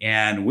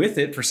 And with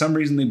it, for some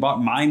reason, they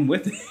bought mine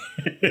with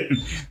it.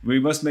 We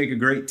must make a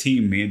great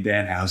team, me and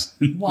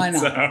Danhausen. Why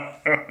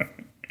not? So,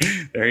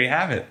 there you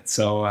have it.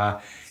 So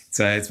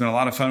it's been a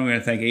lot of fun. We're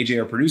going to thank AJ,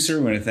 our producer.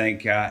 We're going to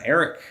thank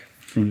Eric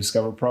from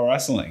Discover Pro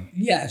Wrestling.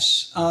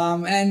 Yes.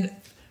 And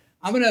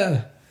I'm going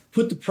to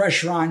put the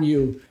pressure on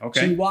you.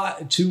 Okay.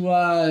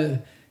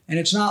 And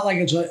it's not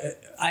like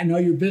I know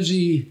you're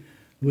busy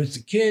with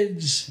the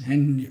kids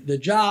and the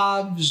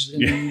jobs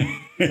and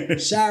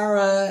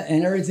Sarah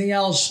and everything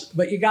else,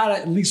 but you got to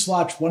at least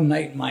watch One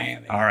Night in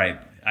Miami. All right.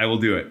 I will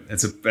do it.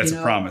 That's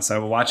a promise. I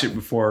will watch it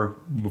before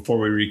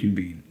we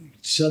reconvene.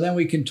 So then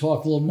we can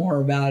talk a little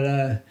more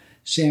about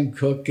Sam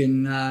Cooke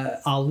and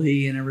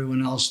Ali and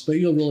everyone else, but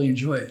you'll really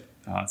enjoy it.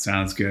 Oh, it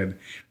sounds good.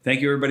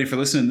 Thank you, everybody, for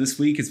listening this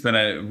week. It's been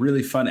a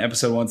really fun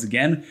episode once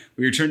again.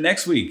 We return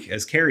next week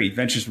as Carrie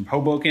ventures from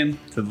Hoboken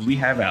to the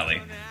Lehigh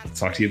Valley.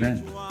 Talk to you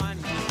then.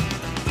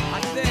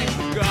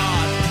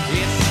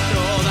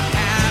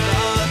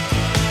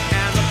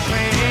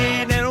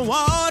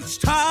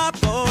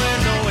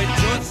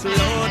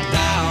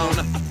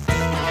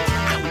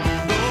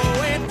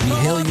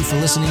 For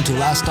listening to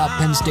Last Stop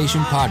Penn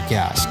Station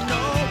podcast.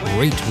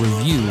 Rate,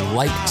 review,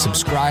 like,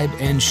 subscribe,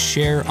 and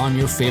share on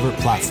your favorite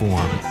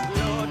platform.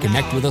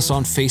 Connect with us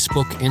on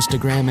Facebook,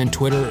 Instagram, and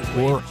Twitter,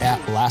 or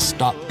at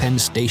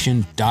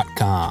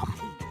laststoppennstation.com.